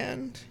episode.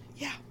 And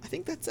yeah, I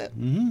think that's it.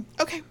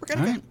 Okay, we're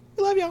gonna go.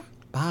 We love y'all.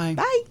 Bye.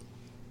 Bye.